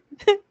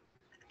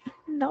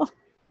 No.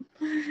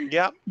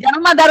 Yeah. Ya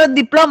nos mandaron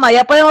diploma,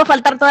 ya podemos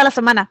faltar toda la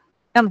semana.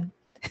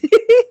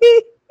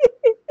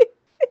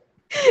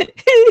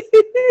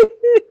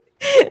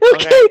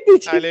 Okay.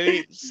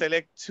 Aleli,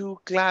 select two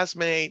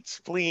classmates,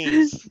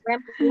 please.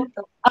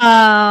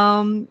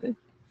 A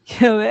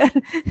ver.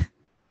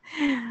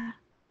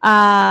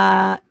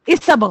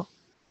 Isabel.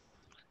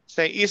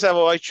 Say,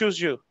 Isabel, I choose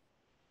you.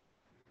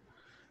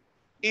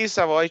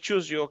 Isabel, I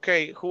choose you.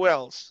 Okay, who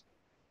else?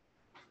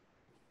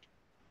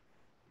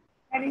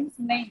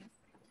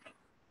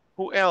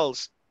 Who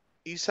else?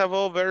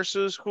 Isabel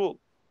versus who?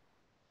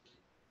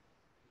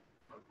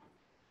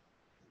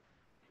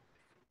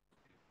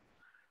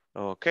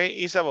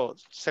 Okay, Isabel,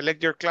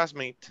 select your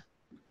classmate.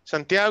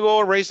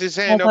 Santiago, raise his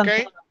hand,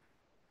 okay?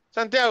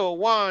 Santiago,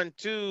 1,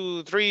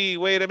 2, 3,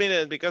 wait a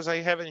minute, because I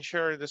haven't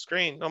shared the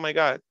screen. Oh my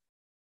God.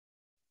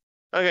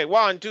 Okay,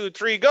 1, 2,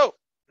 3, go.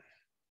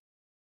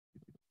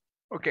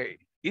 Okay,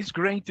 it's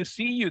great to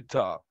see you,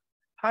 Todd.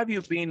 Have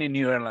you been in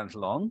New Orleans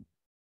long?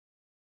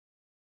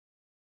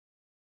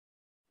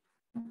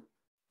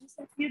 Just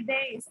a few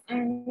days.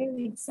 I'm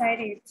really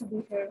excited to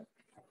be here.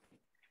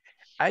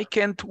 I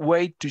can't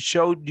wait to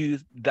show you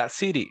the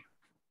city.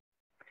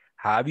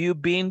 Have you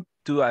been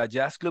to a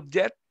jazz club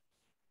yet?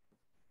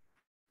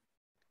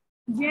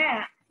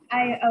 Yeah,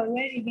 I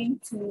already been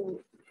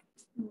to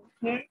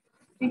here.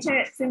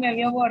 Teacher, se me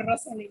vio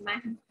borrosa la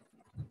imagen.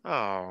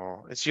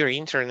 Oh, it's your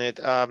internet.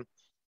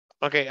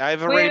 Okay, I've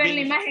Voy a ver already la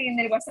been. imagen en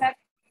el WhatsApp.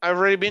 I've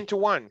already been to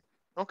one.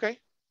 Okay.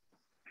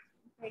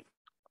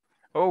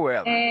 Oh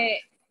well.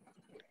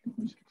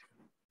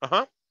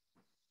 Uh-huh.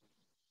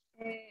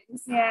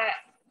 Decía,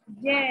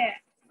 yeah,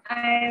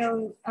 I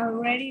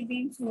already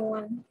been to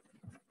one.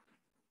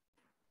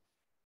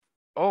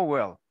 Oh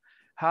well.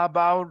 How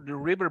about the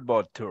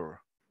riverboat tour?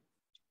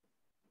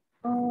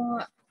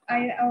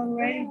 I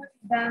already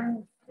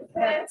done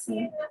that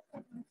too.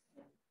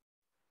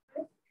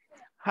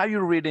 Have you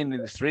ridden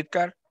in the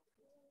streetcar?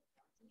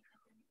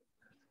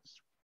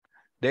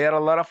 They are a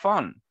lot of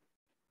fun.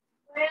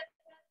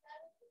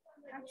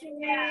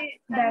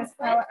 Actually, that's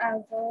how I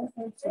go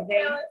for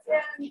today.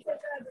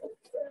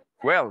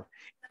 Well,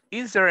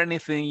 is there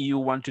anything you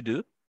want to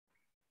do?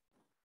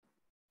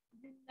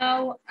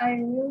 No, I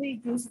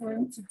really just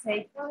want to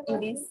take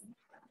it easy.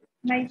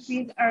 My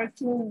feet are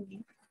killing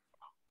me.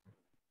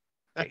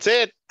 That's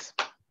it.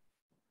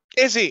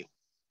 Easy.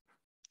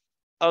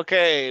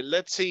 Okay,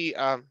 let's see.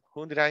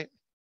 Who did I?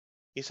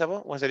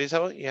 Isabel? Was it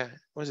Isabel? Yeah, it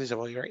was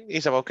Isabel, you're right.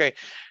 Isabel, okay.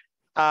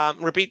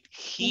 Repeat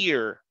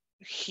here,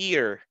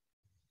 here.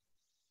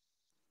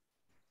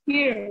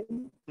 Here.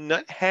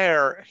 Not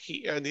hair,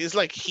 here. It's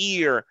like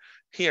here,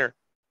 here.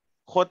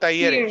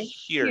 J-I-R,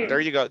 here. There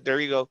you go, there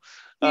you go.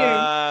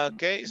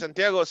 Okay,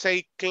 Santiago,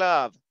 say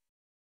club.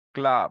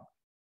 Club.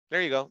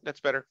 There you go, that's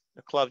better.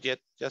 The club yet,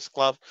 just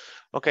club.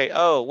 Okay,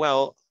 oh,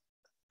 well,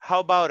 how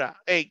about a,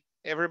 hey,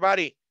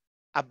 everybody,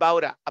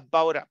 about a, how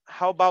about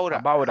a,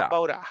 About a. how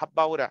about a, how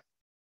about a,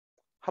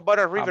 how about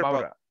a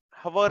riverboat?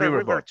 How about a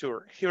river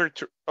tour?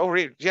 Oh,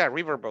 yeah,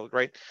 riverboat,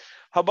 right?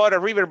 How about a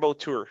riverboat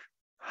tour?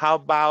 How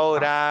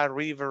about a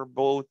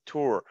riverboat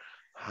tour?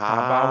 How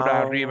about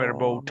a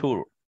riverboat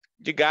tour?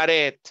 You got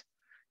it.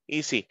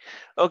 Easy.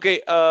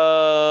 Okay,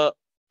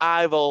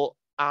 I've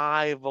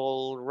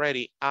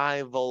already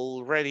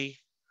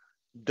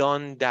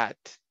done that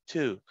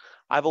too.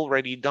 I've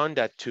already done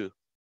that too.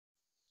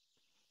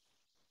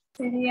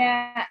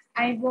 Sería,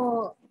 I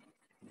will.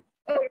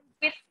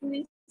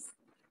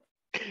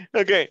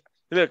 Okay,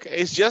 look,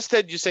 it's just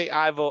that you say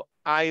I've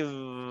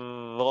already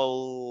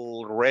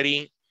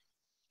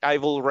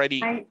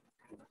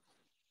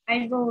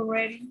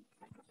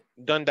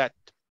done that.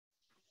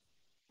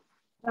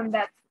 Done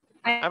that.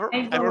 I've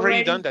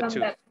already done that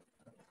too. That.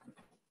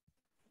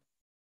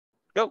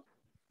 Go.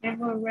 I've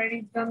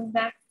already done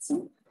that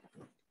too.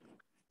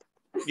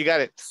 You got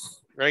it.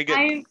 Very good.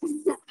 Okay.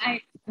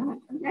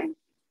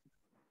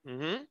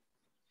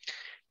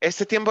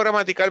 Este tiempo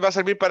gramatical va a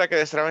servir para que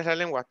destraben la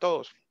lengua,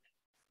 todos.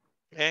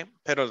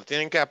 Pero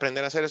tienen que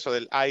aprender a hacer eso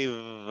del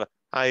I've,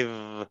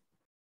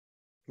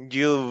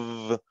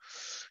 you've,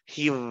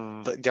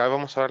 he've. Ya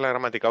vamos a ver la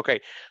gramática.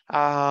 Ok.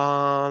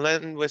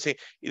 Let's see.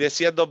 Y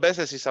decía dos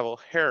veces, Isabel.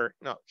 Here.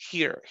 No,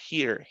 here.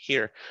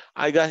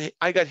 I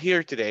got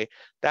here today.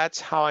 That's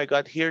how I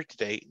got here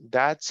today.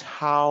 That's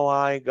how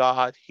I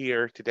got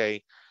here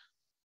today.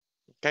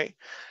 Okay.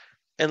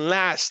 And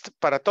last,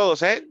 para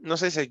todos, no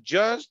se dice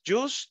just,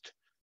 you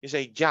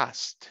say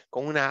just,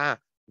 con una A.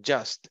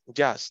 Just.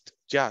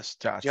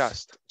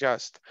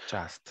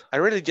 I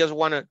really just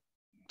want to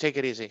take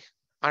it easy.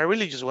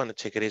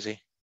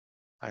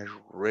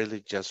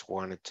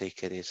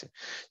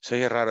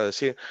 Soy raro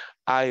decir,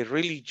 I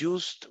really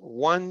just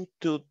want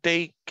to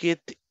take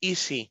it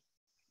easy.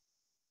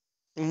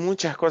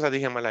 Muchas cosas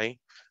dije mal ahí.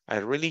 I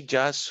really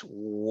just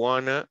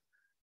wanna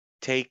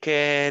take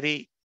it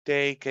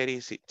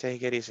easy,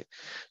 take it easy.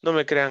 No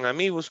me crean a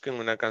mí, busquen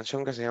una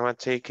canción que se llama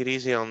Take It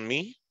Easy on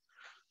Me,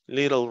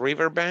 Little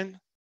River Band,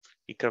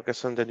 y creo que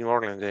son de New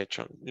Orleans, de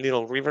hecho.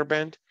 Little River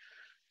Band,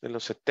 de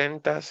los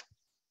 70s.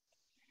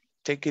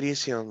 Take it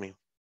easy on me.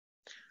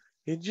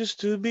 It used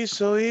to be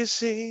so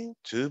easy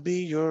to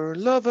be your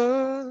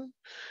lover.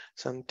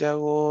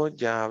 Santiago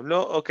ya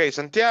habló. Ok,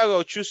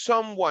 Santiago, choose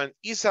someone.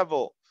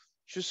 Isabel,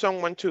 choose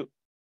someone too.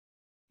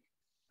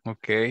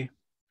 Ok.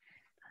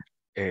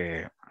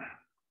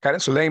 Karen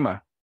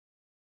Zuleima.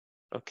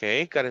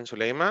 Ok, Karen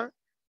Zuleima.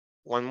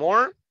 One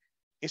more.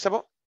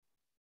 Isabel.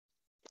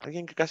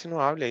 Alguien que casi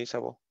no hable,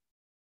 Isabel.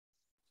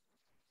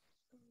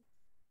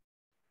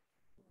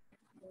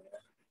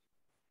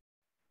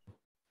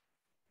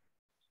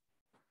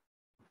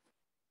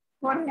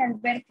 Jorge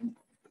Alberto.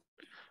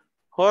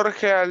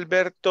 Jorge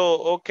Alberto,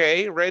 ok,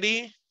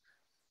 ready?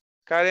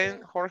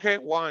 Karen, Jorge,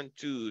 1,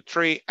 2,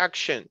 3,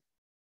 action.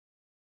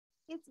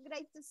 It's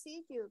great to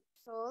see you.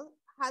 So,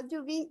 have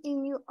you been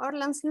in New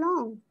Orleans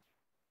long?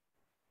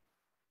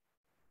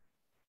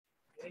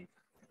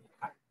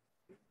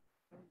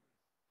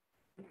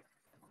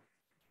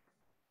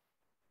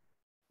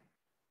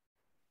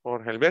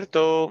 Jorge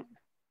Alberto.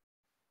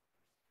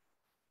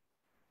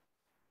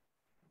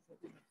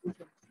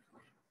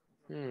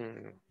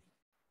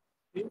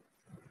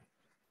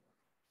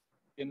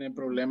 Tiene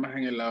problemas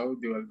en el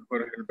audio,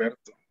 Jorge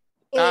Alberto.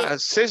 Ah,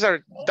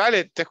 César,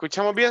 dale, te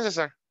escuchamos bien,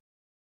 César.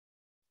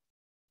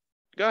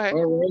 Go ahead.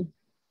 Right.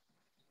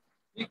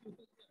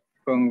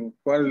 ¿Con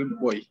cuál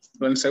voy?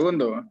 ¿Con el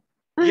segundo?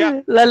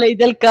 Yeah. La ley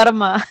del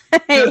karma.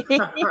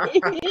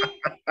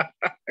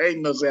 Hey,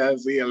 no sea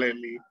así,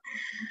 Aleli.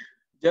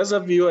 Just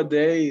a few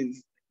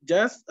days,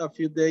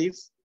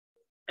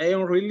 I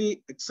am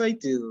really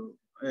excited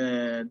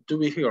to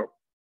be here.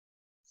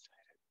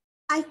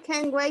 I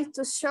can't wait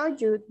to show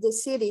you the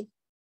city.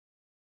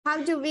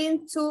 Have you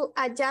been to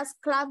a jazz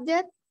club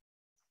yet?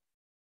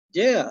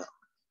 Yeah,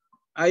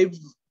 I've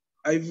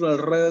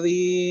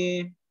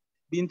already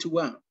been to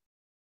one.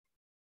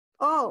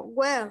 Oh,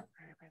 well,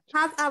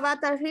 how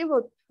about a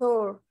reboot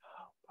tour?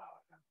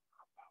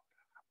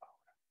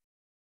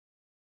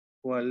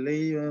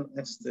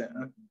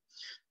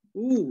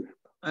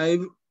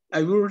 I've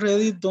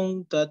already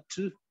done that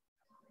too.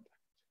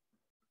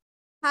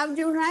 Have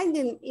you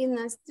ridden in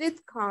a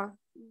streetcar?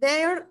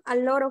 They're a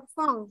lot of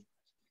fun.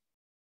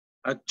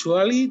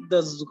 Actually,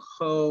 that's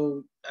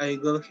how I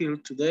got here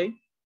today.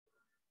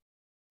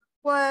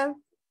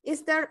 Well,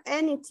 is there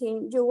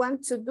anything you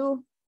want to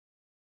do?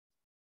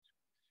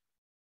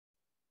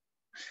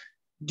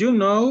 You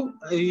know,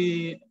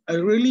 I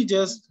really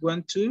just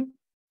want to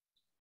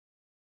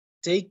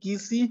take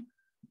easy.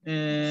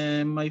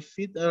 My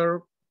feet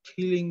are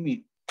killing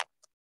me.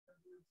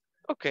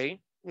 Okay,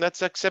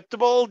 that's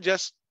acceptable.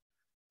 Just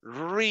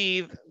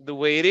read the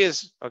way it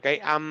is. Okay,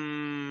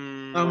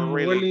 I'm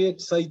really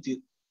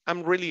excited.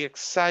 I'm really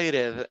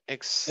excited.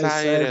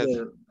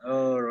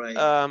 All right.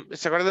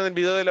 ¿Se acuerdan del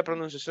video de la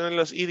pronunciación de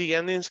los ed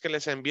endings que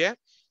les envié?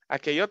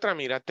 Aquí hay otra,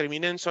 mira,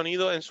 termina en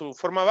sonido en su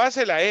forma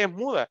base, la E es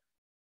muda.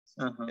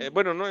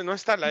 Bueno, no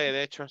está la E,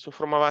 de hecho, en su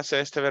forma base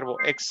de este verbo.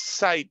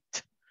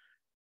 Excite.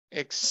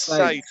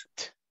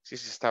 Sí,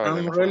 estaba.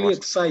 I'm really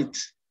excited.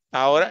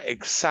 Ahora,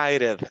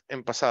 excited,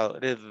 en pasado.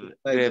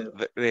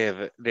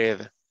 Red.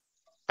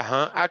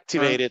 Ajá,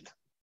 activated.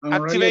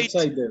 I'm really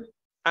excited.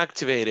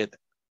 Activated.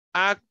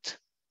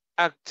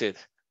 Acted.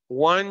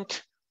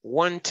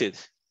 Wanted.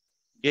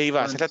 Y ahí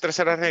va, esa es la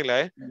tercera regla,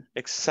 ¿eh?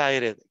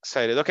 Excited.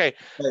 Ok,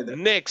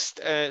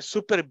 next.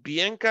 Súper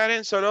bien,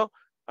 Karen, solo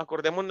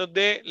acordémonos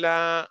de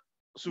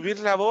subir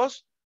la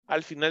voz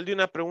al final de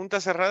una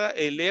pregunta cerrada.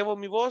 Elevo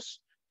mi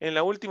voz en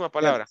la última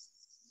palabra,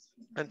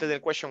 antes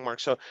del question mark.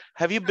 So,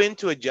 have you been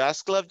to a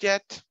jazz club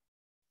yet?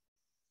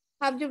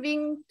 Have you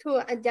been to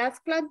a jazz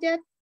club yet?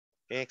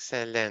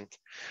 Excellent.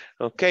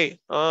 Okay,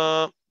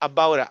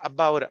 about it.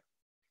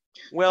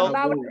 Well,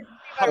 how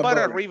about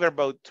a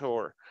riverboat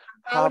tour?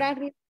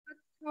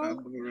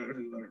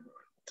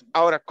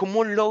 Ahora,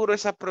 ¿cómo logro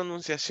esa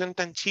pronunciación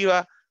tan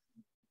chiva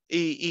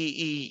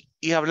y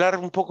hablar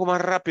un poco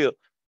más rápido?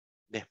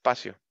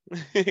 Despacio.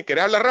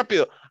 ¿Querés hablar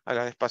rápido?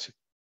 Habla despacio.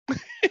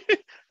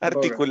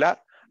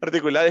 Articular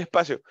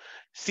despacio.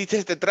 Si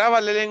se te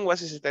traba la lengua,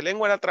 si se te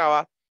lengua la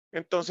traba,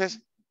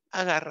 entonces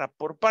agarra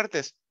por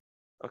partes.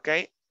 ¿Ok?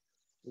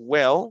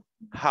 Well,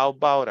 how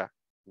about a?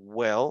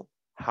 Well,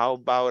 how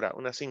about a?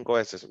 Unas 5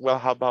 veces. Well,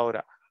 how about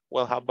a?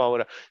 Well, how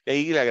about a? Y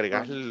ahí le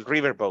agregas el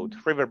riverboat.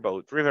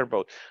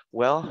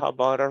 Well, how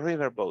about a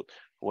riverboat?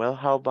 Well,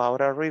 how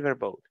about a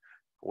riverboat?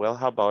 Well,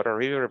 how about a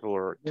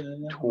riverboat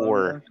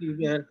tour?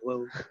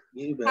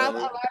 How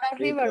about a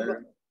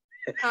riverboat?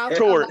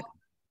 Tour.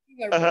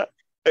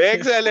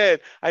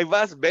 Excelente. Ahí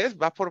vas, ¿ves?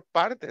 Vas por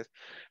partes.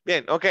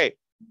 Bien, ok.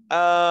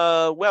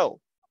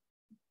 Well,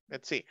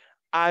 let's see.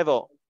 I've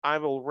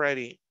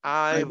already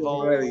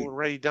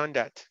done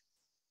that.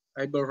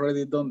 I've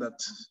already done that.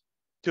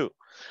 Too.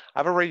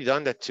 I've already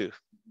done that too.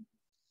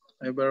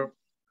 I've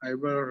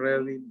I've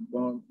already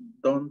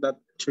done that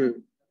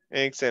too.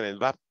 Excelente,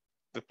 va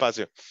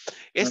despacio.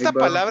 Esta I've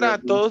palabra a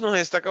already todos nos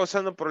está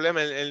causando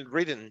problema, el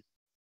written.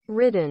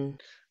 Ridden.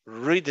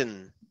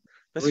 Ridden.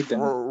 No es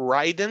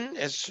ridden,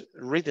 es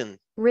ridden.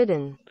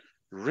 Ridden.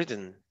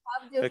 Ridden.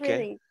 Have you Okay.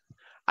 read?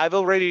 I've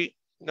already,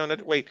 no,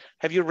 not, wait.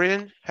 Have you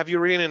ridden? Have you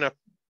ridden in a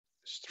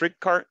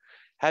streetcar?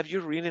 Have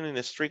you ridden in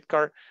a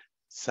streetcar?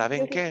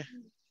 ¿Saben qué?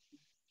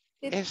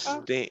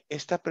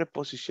 Esta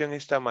preposición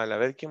está mal. A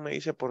ver, ¿quién me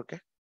dice por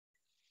qué?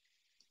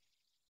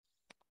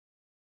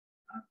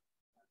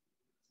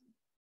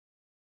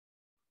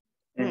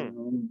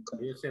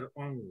 Debe ser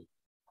only.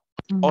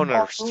 On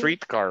a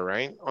streetcar,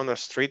 right? On a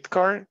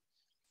streetcar.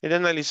 Y de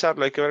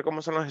analizarlo, hay que ver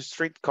cómo son los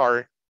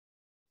streetcar.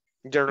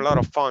 They're a lot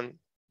of fun.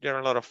 They're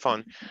a lot of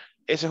fun.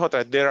 Esa es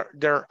otra. They're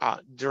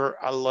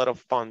a lot of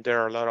fun.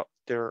 They're a lot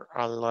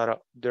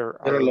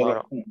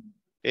of.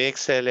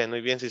 Excelente,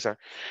 muy bien, César.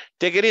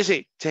 Take it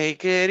easy.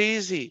 Take it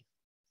easy.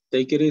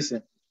 Take it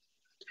easy.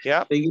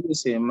 Yeah. Take it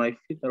easy. My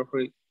feet are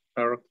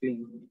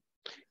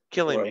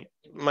killing me.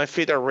 My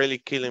feet are really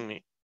killing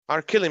me.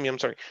 Are killing me, I'm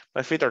sorry.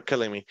 My feet are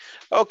killing me.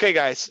 Okay,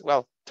 guys.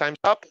 Well, time's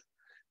up.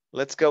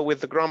 Let's go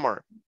with the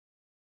grammar.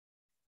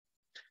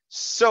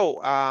 So,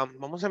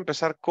 vamos a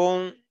empezar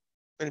con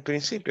el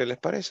principio, ¿les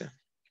parece?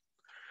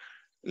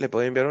 Le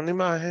puedo enviar una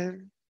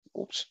imagen.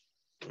 Ups.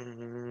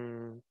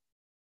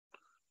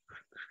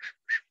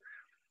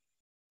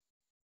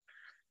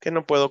 Que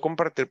no puedo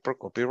compartir por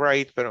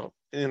copyright, pero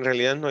en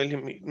realidad no es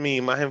mi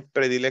imagen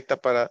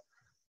predilecta para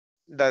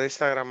dar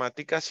esta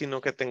gramática,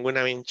 sino que tengo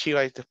una bien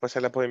chiva y después se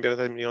la puedo enviar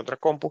desde mi otra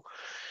compu.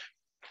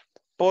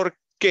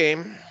 Porque,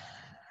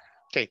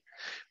 ok,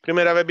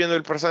 primera vez viendo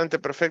el presente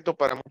perfecto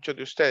para muchos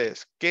de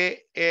ustedes.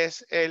 ¿Qué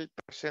es el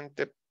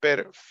presente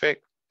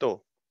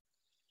perfecto?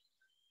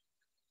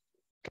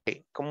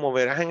 Ok, como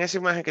verás en esa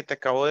imagen que te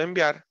acabo de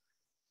enviar,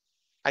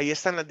 ahí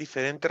están las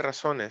diferentes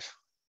razones,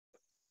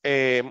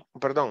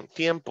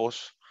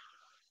 tiempos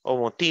o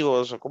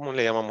motivos, o cómo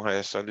le llamamos a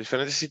eso,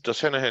 diferentes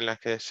situaciones en las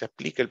que se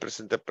aplica el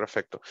presente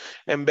perfecto.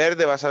 En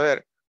verde vas a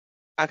ver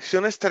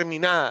acciones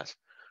terminadas.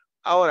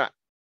 Ahora,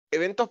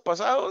 eventos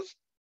pasados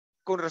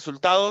con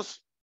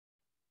resultados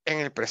en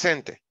el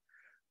presente.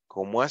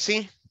 ¿Cómo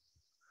así?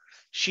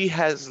 She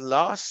has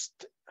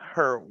lost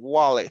her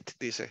wallet,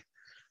 dice.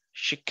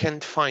 She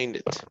can't find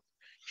it.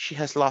 She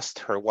has lost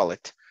her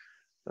wallet.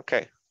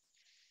 Okay.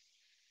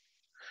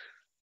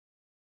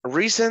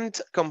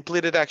 Recent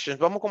completed actions.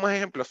 Vamos como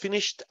ejemplo.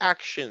 Finished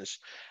actions.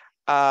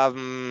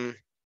 I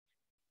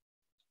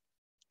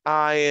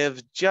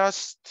have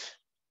just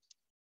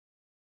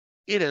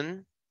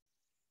eaten.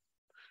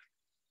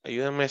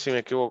 Ayúdenme si me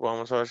equivoco.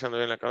 Vamos a ver si ando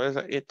bien la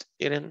cabeza.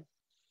 Eaten.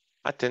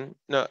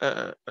 No.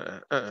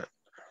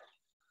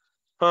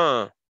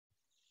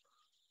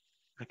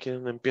 Aquí es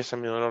donde empieza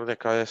mi dolor de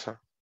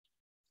cabeza.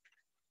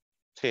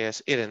 Sí,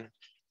 es eaten.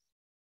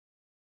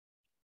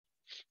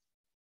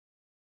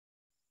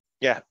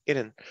 Yeah,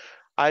 eaten.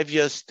 I've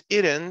just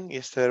eaten, y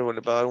este verbo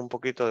le va a dar un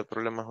poquito de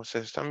problemas a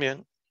ustedes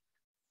también.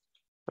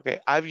 Okay,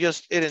 I've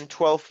just eaten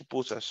 12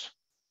 pupusas.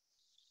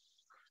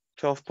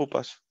 12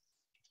 pupas.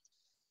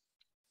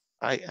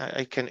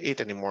 I can't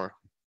eat anymore.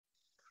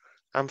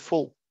 I'm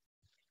full.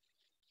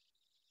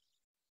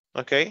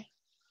 Okay.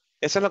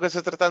 Eso es lo que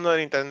estoy tratando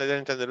de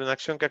entender. Una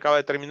acción que acaba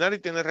de terminar y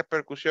tiene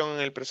repercusión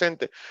en el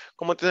presente.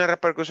 ¿Cómo tiene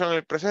repercusión en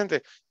el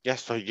presente? Ya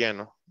estoy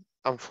lleno.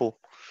 I'm full.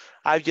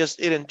 I've just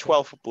eaten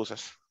 12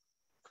 pupusas.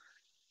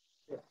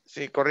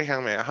 Sí,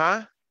 corríjanme.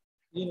 Ajá.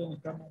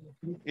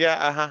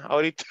 Ya, ajá,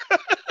 ahorita.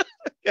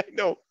 I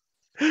know.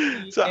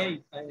 So,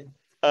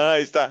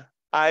 ahí está.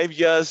 I've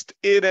just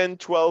eaten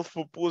 12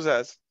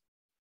 pupusas.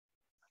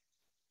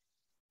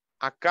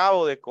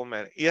 Acabo de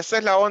comer. Y esa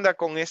es la onda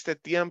con este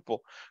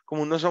tiempo.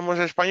 Como no somos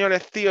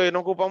españoles, tío, y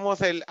no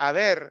ocupamos el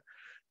haber.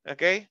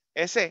 ¿Ok?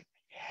 Ese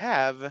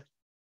have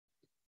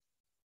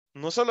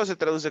no solo se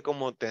traduce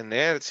como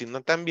tener,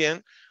 sino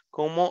también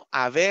como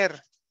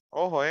haber.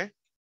 Ojo, ¿eh?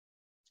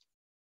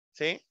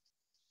 ¿Sí?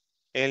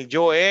 El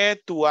yo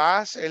he, tú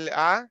has, el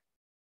ha.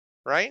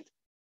 Right?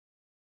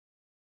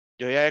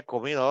 Yo ya he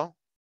comido.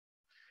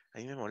 A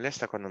mí me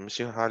molesta cuando mis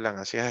hijos hablan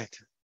así.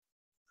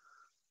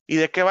 ¿Y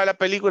de qué va la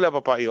película,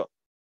 papá? Y yo,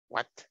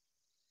 what?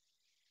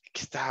 ¿De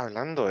qué estás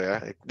hablando?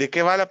 ¿De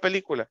qué va la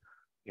película?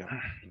 Yo,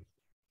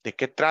 ¿de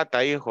qué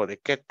trata, hijo? ¿De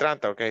qué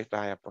trata? Ok,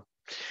 vaya, pues.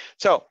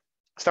 So,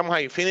 estamos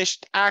ahí.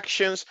 Finished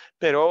actions,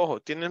 pero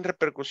ojo, tienen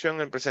repercusión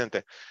en el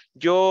presente.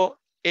 Yo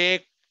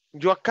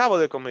acabo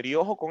de comer, y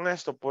ojo con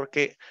esto,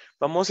 porque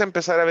vamos a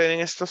empezar a ver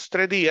en estos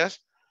 3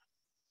 días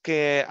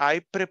que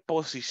hay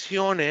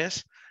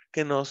preposiciones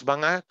que nos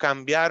van a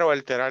cambiar o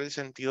alterar el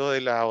sentido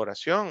de la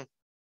oración.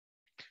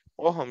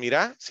 Ojo,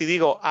 mira, si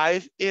digo,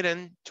 I've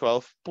eaten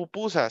 12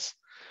 pupusas.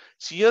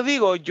 Si yo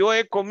digo, yo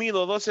he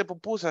comido 12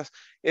 pupusas,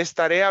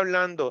 estaré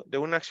hablando de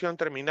una acción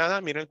terminada.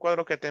 Mira el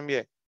cuadro que te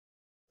envié.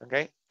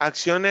 ¿Okay?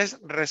 Acciones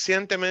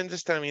recientemente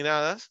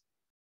terminadas.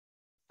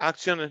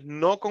 Acciones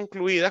no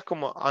concluidas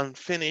como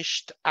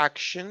unfinished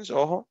actions,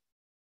 ojo.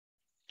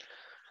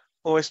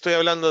 O estoy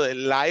hablando de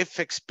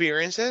life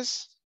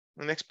experiences,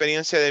 una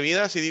experiencia de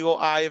vida. Si digo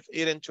I've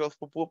eaten 12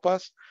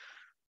 pupusas,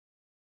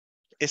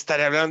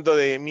 estaré hablando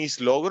de mis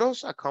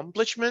logros,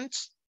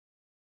 accomplishments.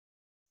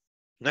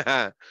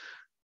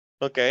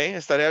 Ok,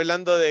 estaré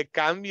hablando de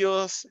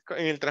cambios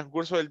en el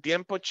transcurso del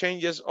tiempo,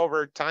 changes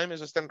over time,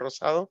 eso está en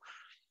rosado.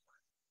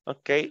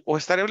 Ok, o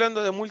estaré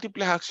hablando de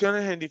múltiples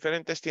acciones en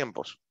diferentes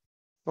tiempos.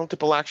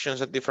 Multiple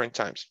actions at different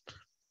times.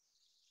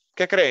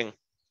 ¿Qué creen?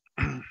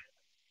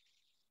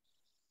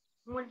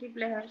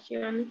 Múltiples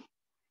acciones.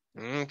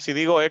 Si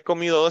digo he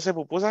comido 12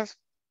 pupusas.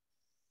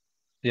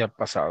 Ya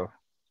pasado.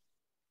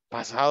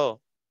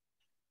 Pasado.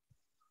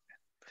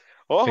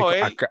 Ojo,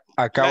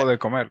 Acabo de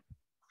comer.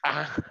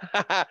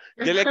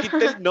 Ya le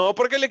quité el, no,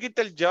 porque le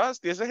quité el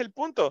just, y ese es el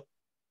punto.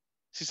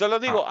 Si solo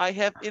digo, I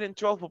have eaten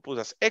 12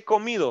 pupusas, he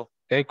comido.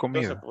 He 12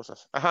 comido.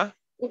 pupusas. Ajá.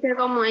 Y que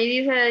como ahí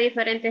dice de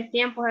diferentes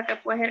tiempos, que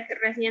puede ser que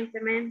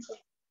recientemente.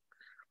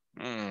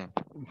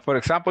 For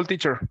example,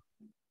 teacher.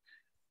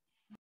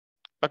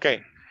 Ok.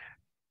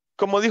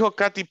 Como dijo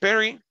Katy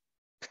Perry,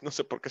 no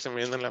sé por qué se me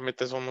vienen en la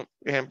mente, son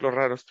ejemplos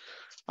raros.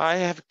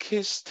 I have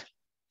kissed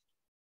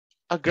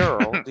a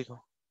girl,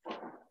 dijo.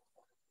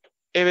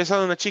 He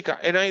besado a una chica,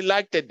 and I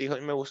liked it, dijo,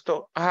 y me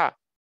gustó. Ajá.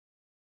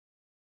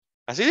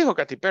 Así dijo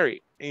Katy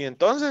Perry. Y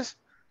entonces,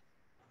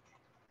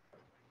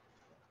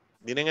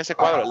 miren ese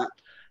cuadro.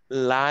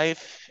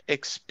 Life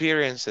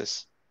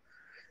experiences.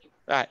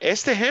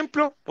 Este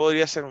ejemplo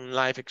podría ser un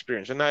life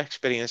experience, una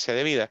experiencia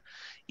de vida.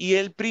 Y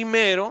el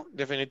primero,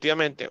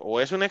 definitivamente,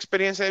 o es una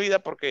experiencia de vida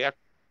porque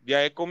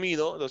ya he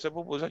comido 12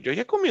 pupusas. Yo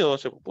ya he comido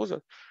 12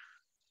 pupusas.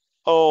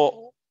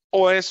 O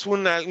es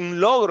un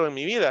logro en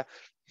mi vida.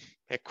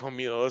 He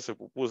comido 12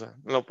 pupusas.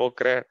 No lo puedo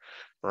creer.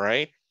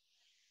 Right?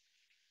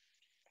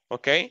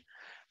 ¿Ok?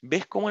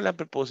 ¿Ves cómo la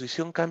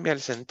preposición cambia el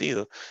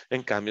sentido?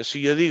 En cambio,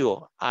 si yo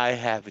digo, I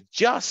have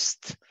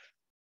just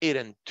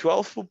eaten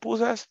 12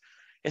 pupusas,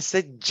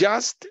 ese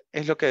just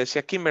es lo que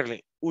decía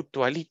Kimberly,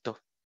 utualito.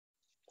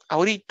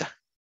 Ahorita.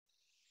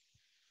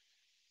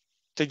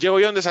 Entonces llego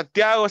yo de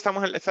Santiago,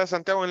 está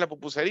Santiago en la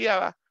pupusería,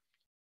 ¿va?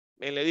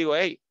 Y le digo,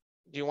 hey,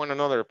 do you want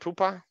another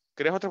pupa?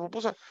 ¿Querés otra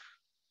pupusa?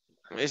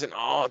 Me dicen,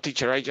 oh,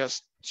 teacher, I've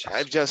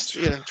just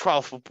eaten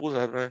 12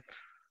 pupusas, man.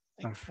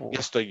 Ya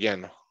estoy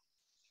lleno.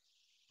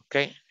 ¿Ok?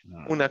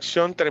 Una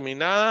acción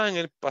terminada en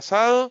el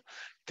pasado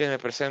tiene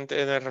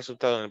presente en el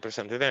resultado en el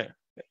presente, tiene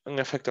un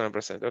efecto en el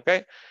presente, ¿ok?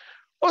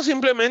 O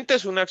simplemente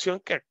es una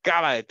acción que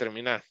acaba de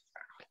terminar.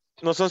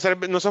 No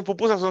son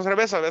pupusas, son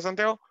cervezas, ¿ves,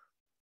 Santiago?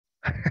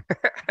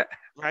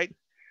 Right?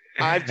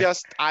 I've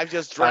just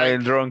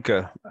drank. I drunk.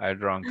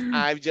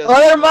 I've just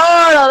Other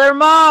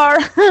more.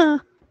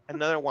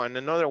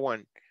 another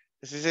one.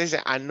 Así se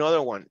dice, another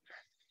one.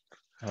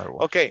 One.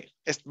 Ok,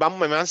 vamos,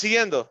 me van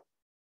siguiendo.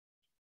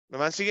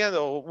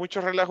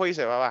 Mucho relajo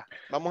hice, va.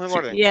 Vamos en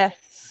orden.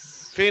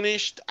 Yes.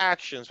 Finished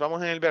actions,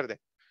 vamos en el verde.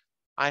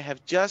 I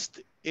have just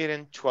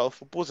eaten 12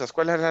 pupusas.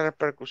 ¿Cuál es la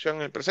repercusión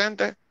en el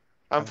presente?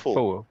 I'm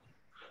full.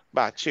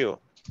 Va,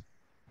 chivo.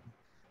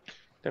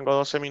 Tengo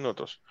 12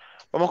 minutos.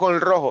 Vamos con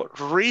el rojo.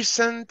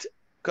 Recent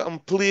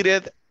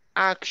completed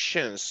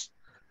actions.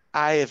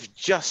 I have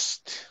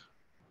just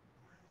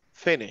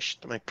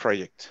finished my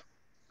project.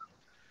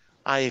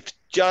 I have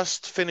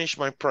just finished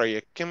my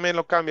project. ¿Quién me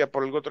lo cambia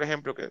por algún otro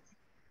ejemplo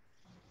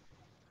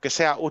que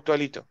sea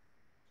usualito?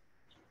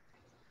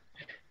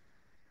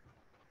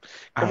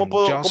 ¿Cómo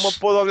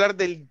puedo hablar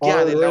del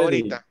ya, del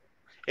ahorita?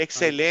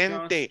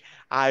 Excelente.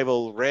 I've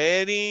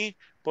already.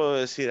 Puedo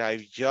decir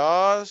I've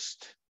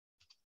just.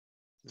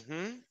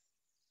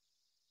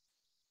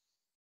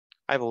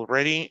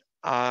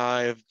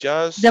 I've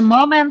just. The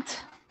moment.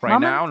 Right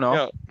now,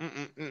 no.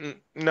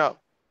 No.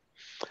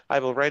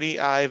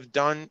 I've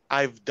done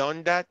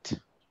that.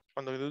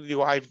 Cuando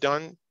digo I've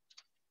done.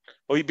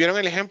 Hoy vieron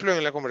el ejemplo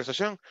en la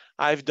conversación.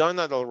 I've done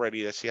that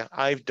already, decía.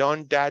 I've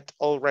done that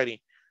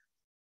already.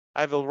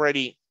 I've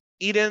already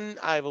eaten.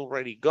 I've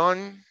already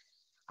gone.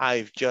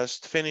 I've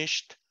just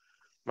finished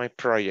my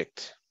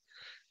project.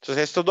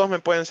 Entonces estos dos me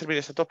pueden servir,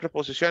 estas dos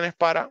preposiciones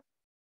para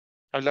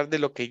hablar de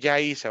lo que ya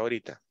hice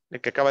ahorita, de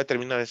que acaba de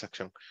terminar esa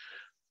acción.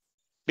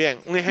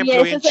 Bien, un ejemplo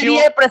y bien ese sería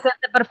chivo. el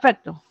presente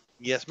perfecto.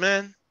 Yes,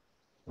 man.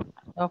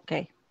 Ok.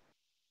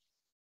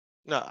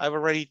 No, I've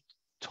already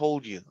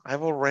told you.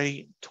 I've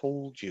already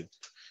told you.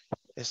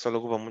 Esto lo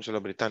ocupan mucho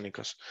los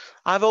británicos.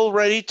 I've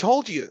already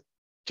told you.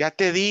 Ya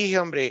te dije,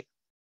 hombre.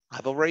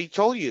 I've already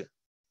told you.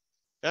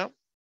 Yeah?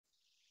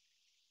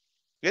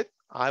 Good?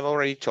 I've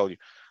already told you.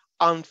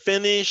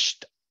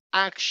 Unfinished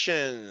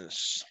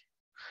actions.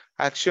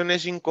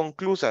 Acciones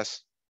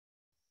inconclusas.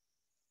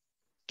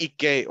 Y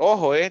que,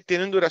 ojo,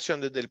 tienen duración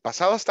desde el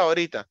pasado hasta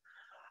ahorita.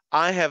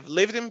 I have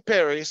lived in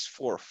Paris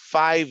for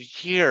 5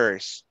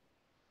 years.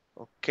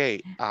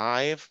 Ok,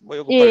 voy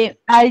a ocupar. Y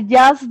I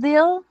just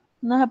did,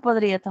 no se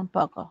podría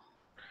tampoco.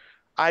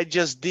 I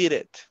just did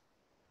it.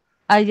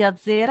 I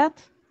just did it.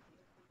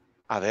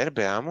 A ver,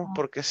 veamos,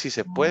 porque si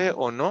se puede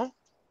o no.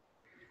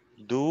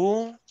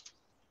 Do,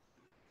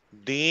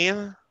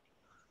 did,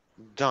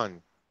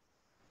 done.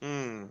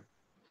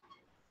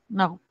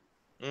 No.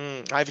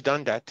 I've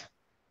done that.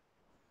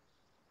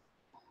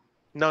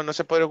 No, no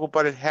se puede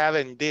ocupar el have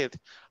and did.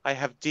 I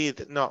have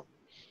did. No.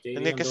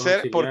 Tiene que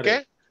ser, ¿por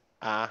qué?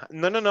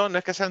 No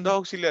es que sean dos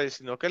auxiliares,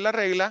 sino que la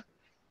regla,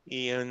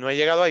 y no he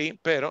llegado ahí,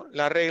 pero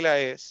la regla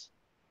es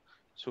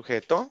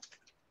sujeto,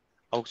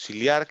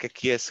 auxiliar, que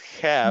aquí es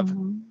have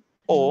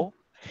o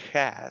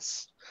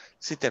has.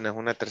 Si tienes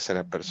una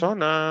tercera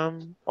persona,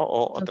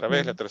 otra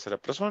vez la tercera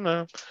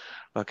persona,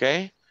 ok.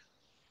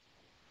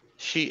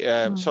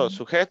 So,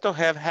 sujeto,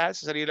 have, has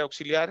sería el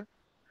auxiliar,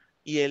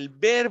 y el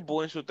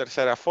verbo en su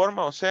tercera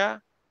forma, o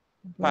sea,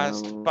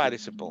 past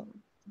participle.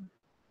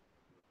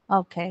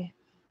 Okay.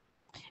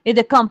 Y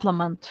the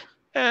complement.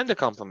 And the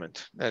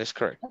complement, that is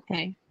correct.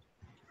 Okay.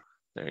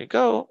 There you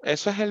go.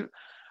 Eso es el...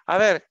 A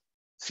ver,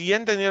 si ya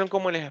entendieron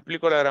cómo les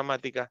explico la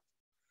gramática,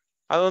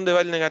 ¿a dónde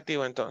va el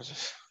negativo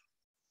entonces?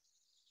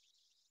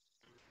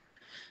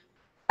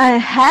 I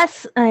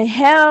haven't,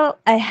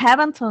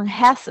 and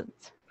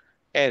hasn't.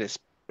 It is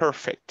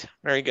perfect.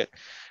 Very good.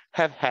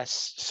 Have, has.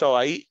 So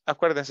ahí,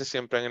 acuérdense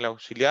siempre en el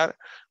auxiliar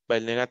va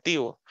el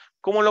negativo.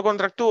 ¿Cómo lo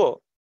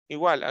contractúo?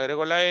 Igual,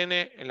 agrego la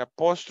N, el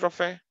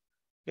apóstrofe,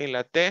 en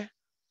la T.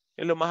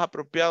 Es lo más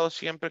apropiado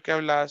siempre que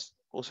hablas,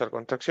 usar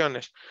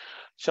contracciones.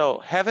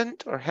 So,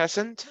 haven't or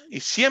hasn't. Y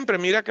siempre,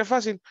 mira qué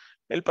fácil,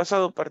 el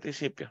pasado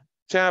participio.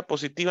 Sea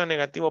positiva,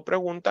 negativo,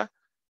 pregunta,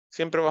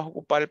 siempre vas a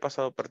ocupar el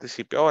pasado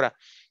participio. Ahora,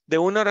 de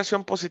una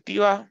oración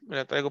positiva, me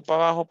la traigo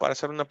para abajo para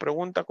hacer una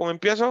pregunta. ¿Cómo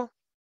empiezo?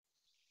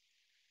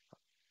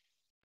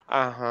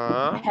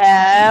 Ajá.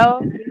 Have,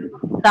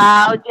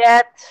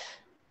 subject.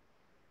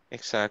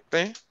 Exacto.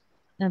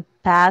 And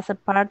past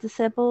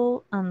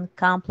participle and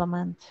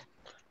complement.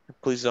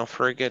 Please don't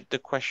forget the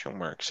question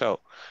mark.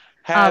 So,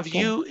 have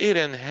you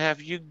eaten?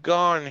 Have you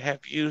gone?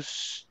 Have you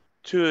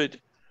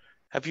stood?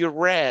 Have you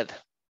read?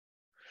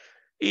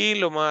 Y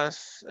lo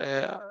más,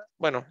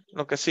 bueno,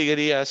 lo que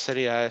seguiría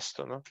sería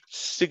esto, ¿no?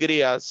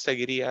 Seguiría.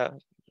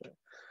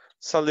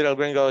 Some little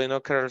gringo, y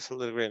no querer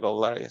some little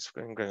gringo, Larry's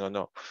gringo,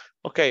 no.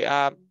 Ok,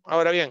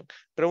 ahora bien,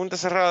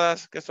 preguntas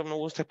cerradas, que esto me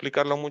gusta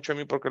explicarlo mucho a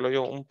mí porque lo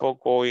llevo un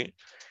poco hoy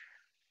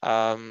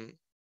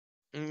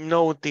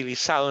no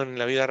utilizado en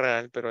la vida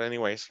real, pero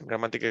anyways,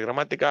 gramática y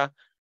gramática.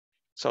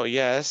 So,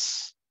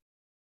 yes,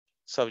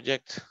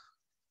 subject,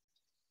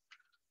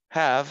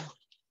 have,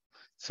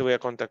 se voy a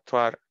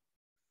contactuar,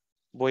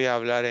 voy a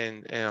hablar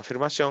en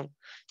afirmación.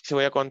 Si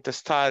voy a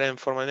contestar en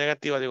forma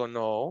negativa, digo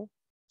no.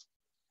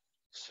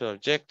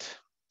 Subject,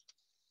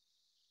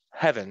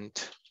 haven't,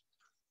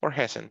 or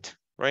hasn't,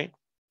 right?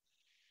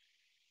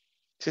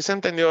 ¿Sí se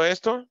entendió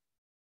esto?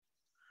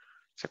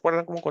 ¿Se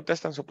acuerdan cómo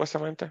contestan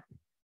supuestamente?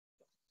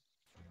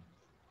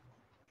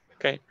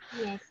 Okay.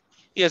 Yes.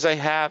 Yes, I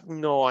have.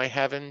 No, I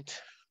haven't.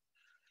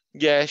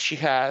 Yes, she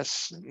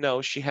has.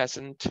 No, she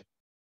hasn't.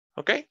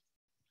 Okay.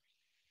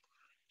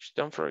 Just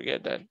don't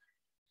forget that.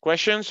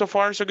 Questions so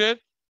far, so good?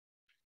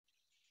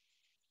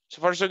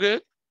 So far, so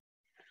good?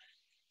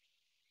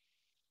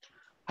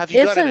 Have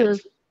you gotten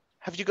it?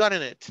 Have you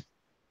gotten it?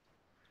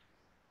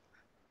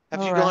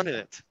 Have you gotten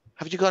it?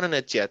 Have you gotten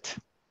it yet?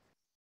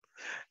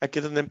 Aquí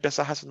es donde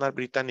empiezas a sonar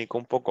británico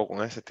un poco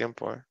con ese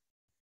tiempo.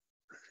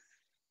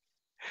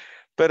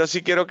 Pero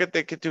sí quiero que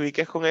te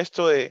ubiques con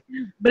esto de...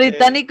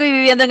 Británico y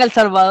viviendo en El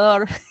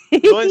Salvador.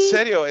 No, en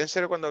serio,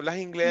 cuando hablas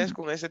inglés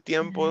con ese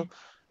tiempo...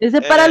 Ese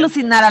es para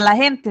alucinar a la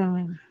gente.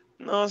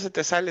 No, se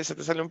te sale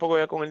un poco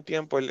ya con el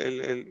tiempo, la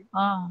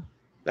Lo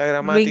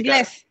gramática.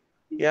 inglés.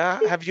 Yeah,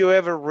 have you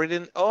ever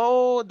ridden?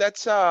 Oh,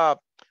 that's a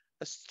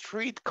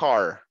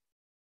streetcar.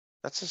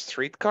 That's a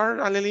streetcar,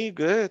 Aleli,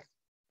 good.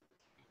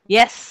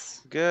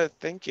 Yes. Good,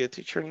 thank you,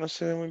 teacher. No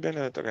se ve muy bien.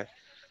 Okay.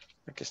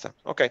 Aquí está.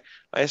 Ok,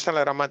 ahí está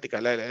la gramática,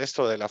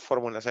 esto de la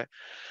fórmula C.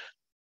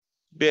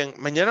 Bien,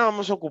 mañana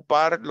vamos a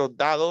ocupar los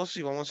dados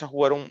y vamos a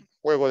jugar un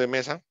juego de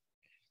mesa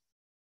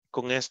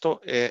con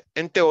esto.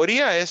 En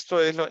teoría,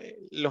 esto es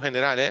lo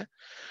general,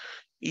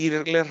 Y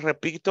les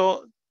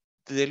repito,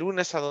 de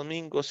lunes a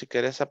domingo, si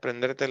querés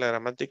aprenderte la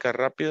gramática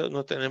rápido,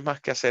 no tenés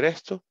más que hacer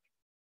esto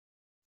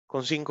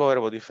con 5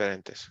 verbos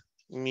diferentes.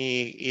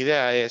 Mi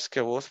idea es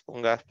que vos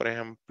pongas, por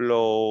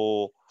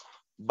ejemplo,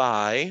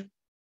 buy.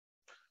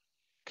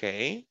 Ok.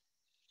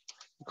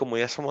 Como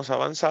ya somos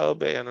avanzados,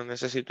 ya no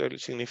necesito el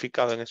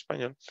significado en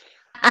español.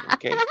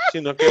 Okay.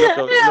 Sino que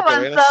lo que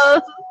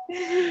avanzados.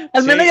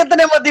 Al menos ya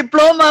tenemos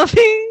diploma.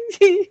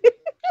 Sí.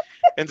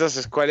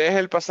 Entonces, ¿cuál es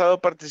el pasado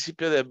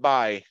participio de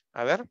buy?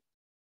 A ver.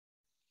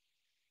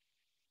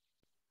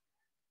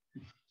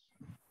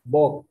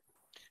 Bought.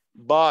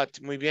 Bought,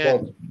 muy bien.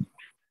 Bought.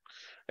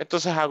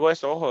 Entonces hago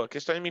esto, ojo, aquí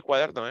estoy en mi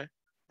cuaderno,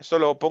 Esto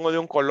lo pongo de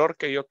un color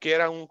que yo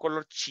quiera, un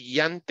color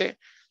chillante.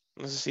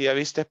 No sé si ya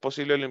viste Es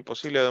posible lo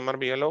imposible de Omar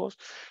Villalobos.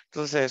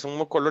 Entonces es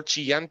un color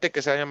chillante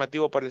que sea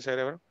llamativo para el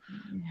cerebro.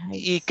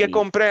 ¿Y qué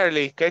compré,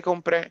 Lili? ¿Qué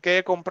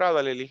he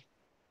comprado, Lili?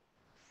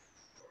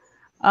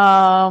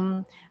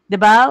 The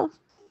boat.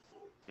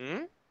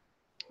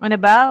 On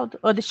about.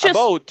 Or the shoes.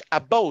 A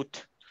boat.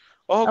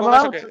 Ojo con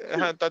eso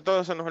que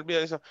todo se nos olvida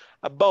eso.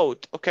 A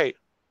boat, ok.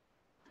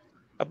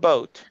 A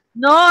boat.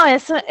 No,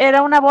 eso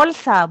era una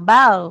bolsa.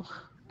 Bag.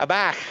 A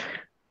bag.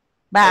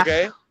 Bag.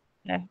 Okay.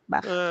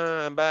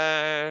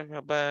 Bag.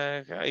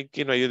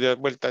 Aquí no hay de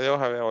vuelta de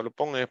hoja, o lo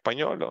pongo en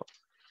español. O,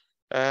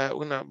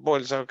 una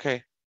bolsa, ok.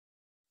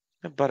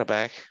 But a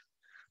bag.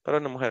 Para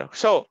una mujer.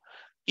 So,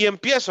 y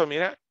empiezo,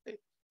 mira.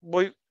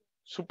 Voy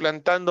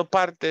suplantando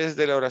partes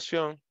de la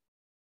oración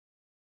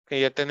que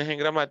ya tenés en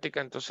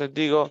gramática. Entonces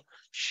digo,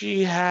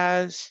 she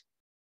has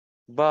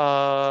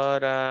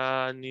bought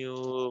a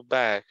new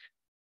bag.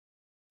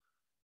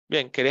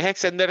 Bien, ¿querés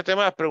extenderte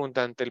más?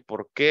 Preguntante el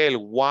por qué, el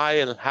why,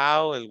 el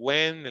how, el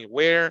when, el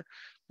where.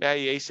 Vea,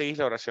 y ahí seguís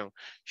la oración.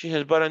 She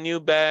has bought a new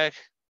bag.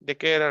 ¿De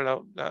qué era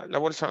la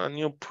bolsa? A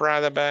new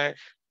Prada bag.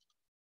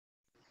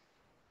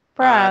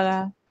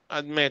 Prada.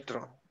 At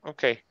Metro.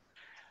 Ok.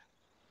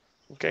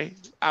 Ok.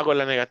 Hago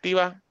la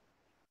negativa.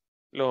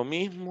 Lo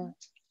mismo.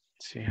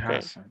 She Okay.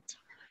 hasn't.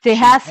 She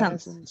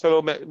hasn't.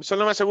 Solo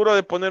me aseguro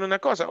de poner una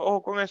cosa.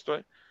 Ojo con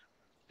esto.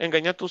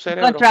 Engaña tu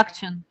cerebro.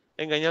 Contraction.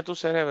 Engaña tu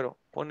cerebro.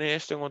 Pone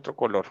esto en otro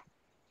color.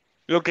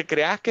 Lo que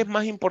creas que es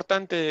más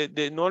importante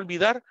de no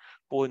olvidar,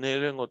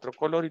 ponerlo en otro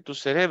color y tu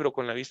cerebro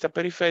con la vista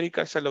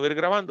periférica se lo va a ir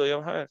grabando. Ya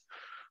vas a ver.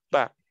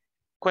 Va.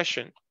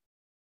 Question.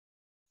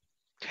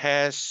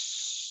 Has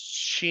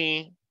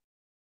she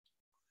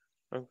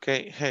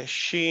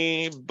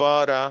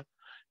bought a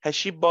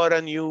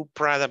new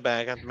Prada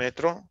bag at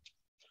Metro?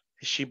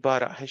 Has she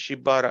bought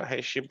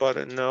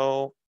a,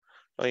 no.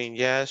 I mean,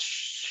 yes,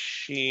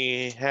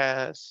 she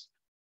has.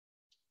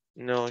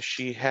 No,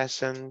 she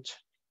hasn't.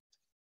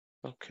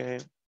 Okay.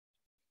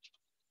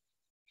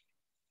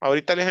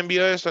 Ahorita les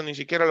envío eso, ni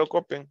siquiera lo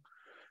copien.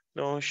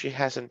 No, she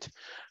hasn't.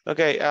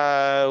 Okay,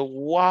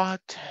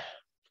 what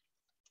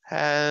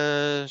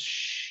has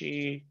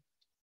she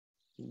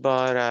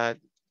bought at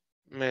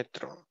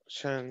Metro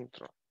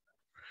Centro?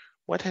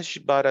 What has she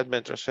bought at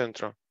Metro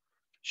Centro?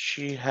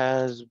 She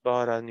has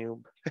bought a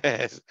new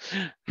bag.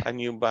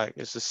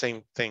 It's the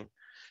same thing.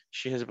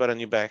 She has bought a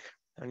new bag,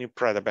 a new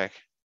Prada bag.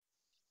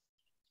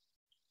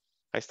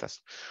 Ahí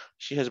estás.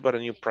 She has bought a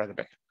new Prada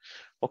bag.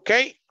 Ok.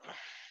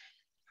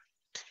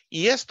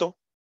 Y esto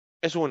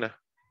es una.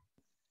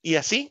 Y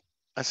así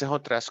haces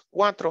otras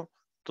 4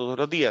 todos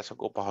los días.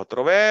 Ocupas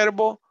otro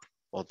verbo,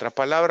 otra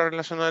palabra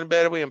relacionada al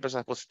verbo y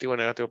empezás positivo,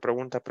 negativo,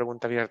 pregunta,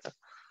 pregunta abierta.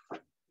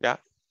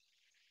 ¿Ya?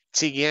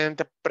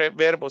 Siguiente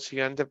verbo,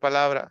 siguiente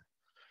palabra.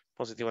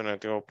 Positivo,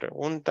 negativo,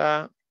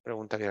 pregunta,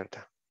 pregunta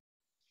abierta.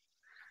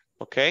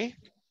 ¿Ok?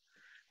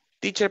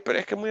 Teacher, pero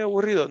es que es muy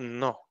aburrido.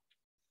 No.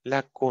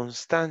 La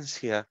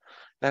constancia,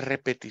 la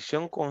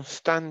repetición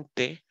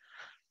constante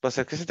va a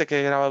hacer que se te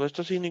quede grabado.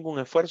 Esto sin ningún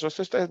esfuerzo.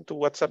 Esto está en tu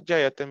WhatsApp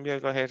ya te envié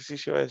el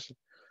ejercicio ese.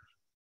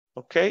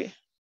 ¿Ok?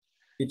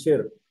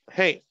 Teacher.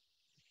 Hey.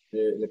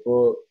 ¿Le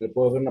puedo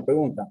hacer una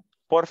pregunta?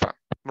 Porfa,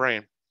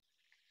 Brian.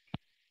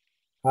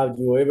 Have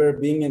you ever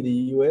been in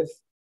the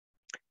US?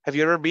 Have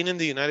you ever been in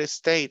the United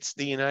States?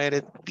 The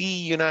United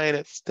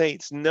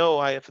States. No,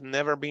 I have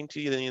never been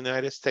to the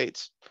United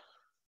States.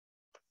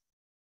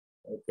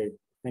 Okay,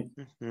 thank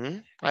you.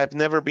 I have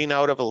never been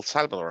out of El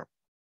Salvador.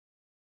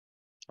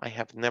 I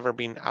have never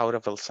been out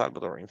of El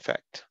Salvador, in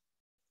fact.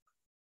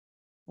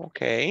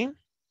 Okay.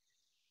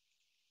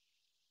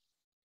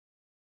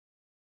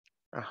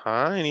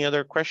 Any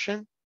other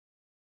question?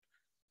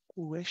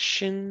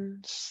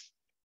 Questions?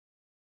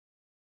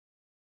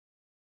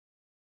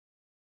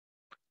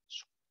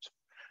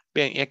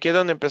 Bien, y aquí es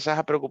donde empezás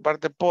a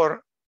preocuparte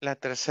por la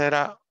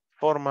tercera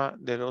forma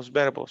de los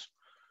verbos.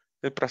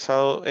 El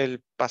pasado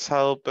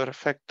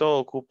perfecto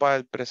ocupa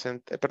el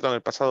presente, perdón,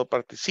 el pasado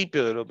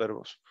participio de los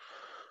verbos.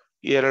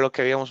 Y era lo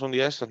que habíamos un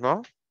día de estos,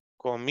 ¿no?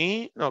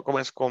 Comí, no, ¿cómo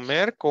es?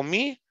 Comer,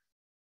 comí.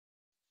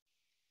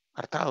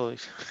 Hartado,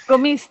 dice.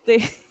 Comiste.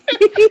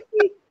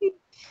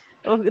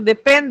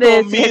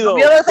 Depende. Comido.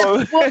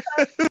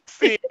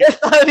 Sí.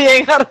 Está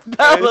bien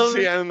hartado.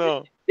 Sí,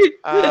 no.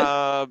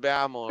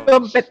 Veamos.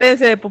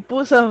 Competencia de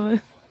pupusa.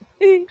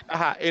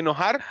 Ajá,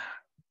 enojar.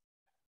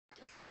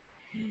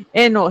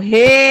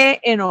 Enojé,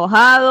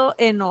 enojado,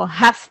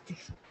 enojaste.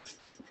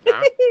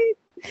 ¿Ah?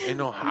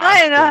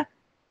 Enojaste.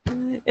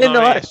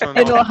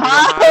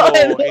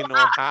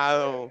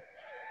 Enojado.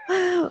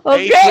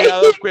 Okay. Hey,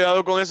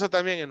 cuidado con eso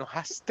también.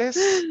 ¿Enojaste?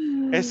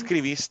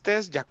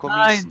 ¿Escribiste? ¿Ya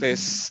comiste?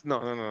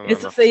 No.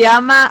 Eso se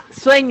llama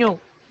sueño.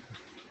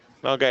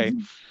 Ok.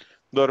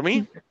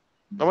 ¿Dormí?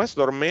 ¿Cómo es?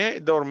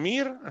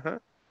 Dormir.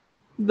 Ajá.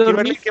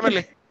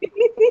 Kimberly.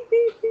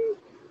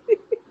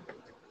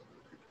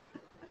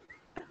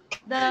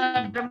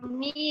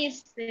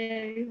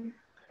 Dormiste.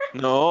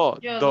 No,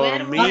 Yo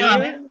dormir.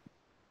 duermo.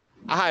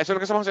 Ajá, eso es lo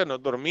que estamos haciendo.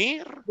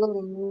 Dormir.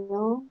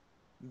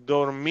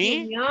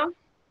 Dormí.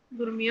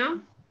 Durmió.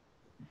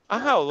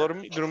 Ajá, o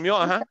durmió,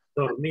 ajá.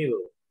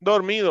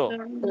 Dormido.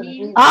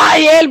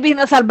 Ay, Elvis,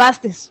 nos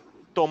salvaste.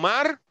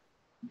 Tomar.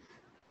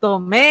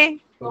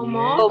 Tomé.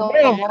 Tomado.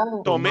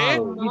 Tomé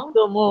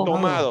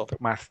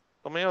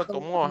o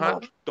tomó, ajá.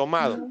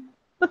 Tomado.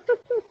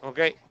 Ok,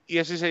 y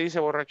así se dice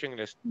borracho en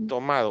inglés.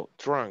 Tomado,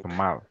 drunk.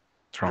 Tomado.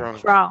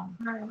 Drunk.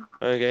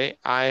 Ok, I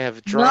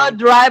have drunk. Not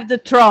drive the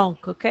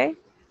trunk, ok.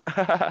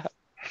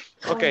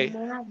 Ok,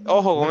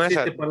 ojo con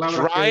esa.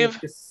 Drive.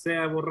 Que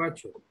sea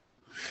borracho.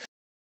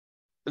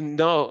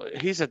 No,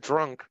 he's a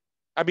drunk.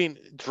 I mean,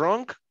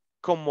 drunk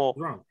como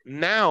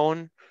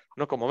noun,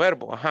 no como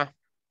verbo, ajá.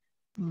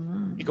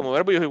 Y como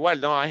verbo yo igual,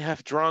 no, I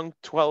have drunk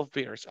 12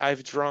 beers.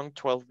 I've drunk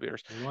 12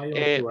 beers. No hay un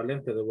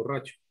equivalente de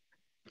borracho.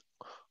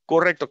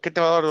 Correcto. ¿Qué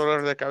te va a dar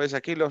dolor de cabeza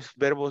aquí? Los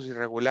verbos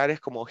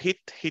irregulares como hit,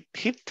 hit,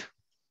 hit.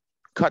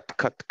 Cut,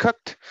 cut,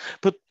 cut.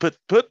 Put, put,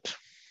 put.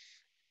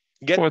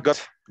 Get,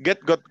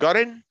 got,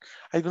 gotten.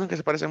 Hay unos que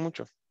se parecen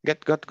mucho.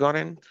 Get, got,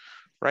 gotten.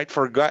 Right?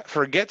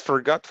 Forget,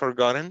 forgot,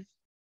 forgotten.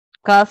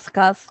 Cast.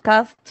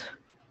 Cut.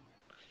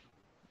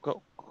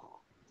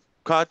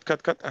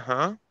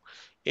 Ajá.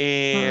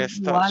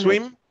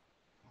 Swim.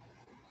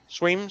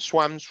 Swim,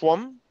 swam,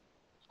 swam.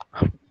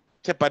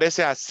 Se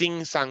parece a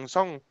sing, sang,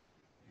 song.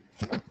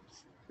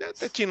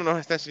 Este chino nos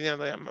está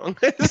enseñando ya.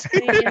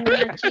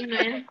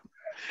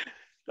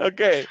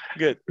 Ok,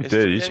 good.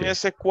 En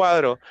ese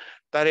cuadro,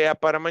 tarea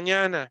para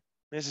mañana.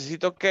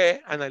 Necesito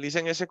que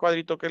analicen ese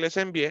cuadrito que les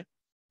envié.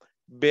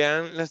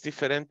 Vean los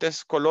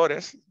diferentes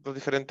colores, los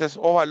diferentes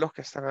óvalos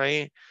que están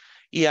ahí.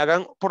 Y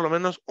hagan por lo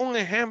menos un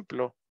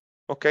ejemplo,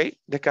 ok,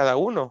 de cada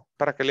uno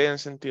para que le den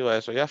sentido a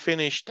eso. Ya,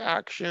 finished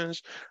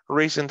actions,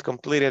 recent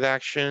completed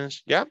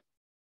actions, ¿ya?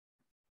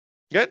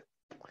 Good.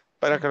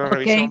 Para que lo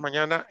revisemos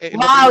mañana.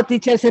 Wow,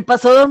 teacher, se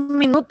pasó 2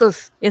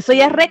 minutos. Eso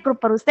ya es récord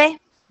para usted.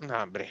 No,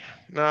 hombre.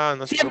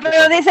 No. Siempre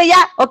lo dice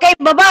ya. Ok,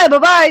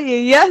 bye.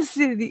 Y ya,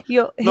 sí,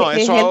 yo, no,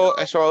 eso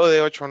hago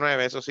de 8 a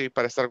 9. Eso sí,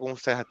 para estar con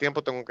ustedes a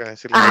tiempo tengo que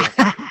decirles.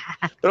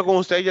 Pero con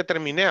ustedes ya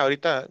terminé.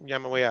 Ahorita ya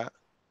me voy a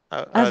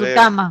su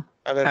cama.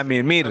 A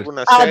mimir.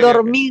 A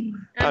dormir.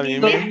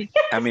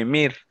 A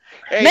mimir.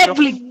 Hey,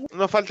 Netflix.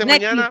 No falte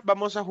mañana,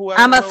 vamos a jugar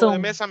Amazon. de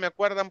mesa, me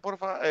acuerdan,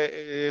 porfa.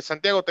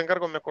 Santiago, te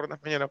encargo, me acuerdas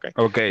mañana, ¿ok?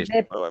 Ok.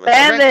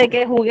 Depende de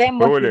que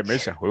juguemos. Juego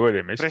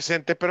de mesa.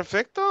 Presente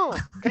perfecto.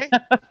 Okay.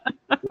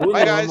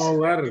 Bye, guys.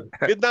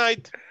 Good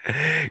night.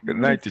 Good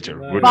night, teacher.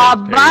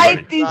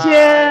 Bye,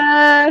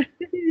 teacher.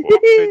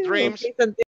 Sweet dreams. Okay,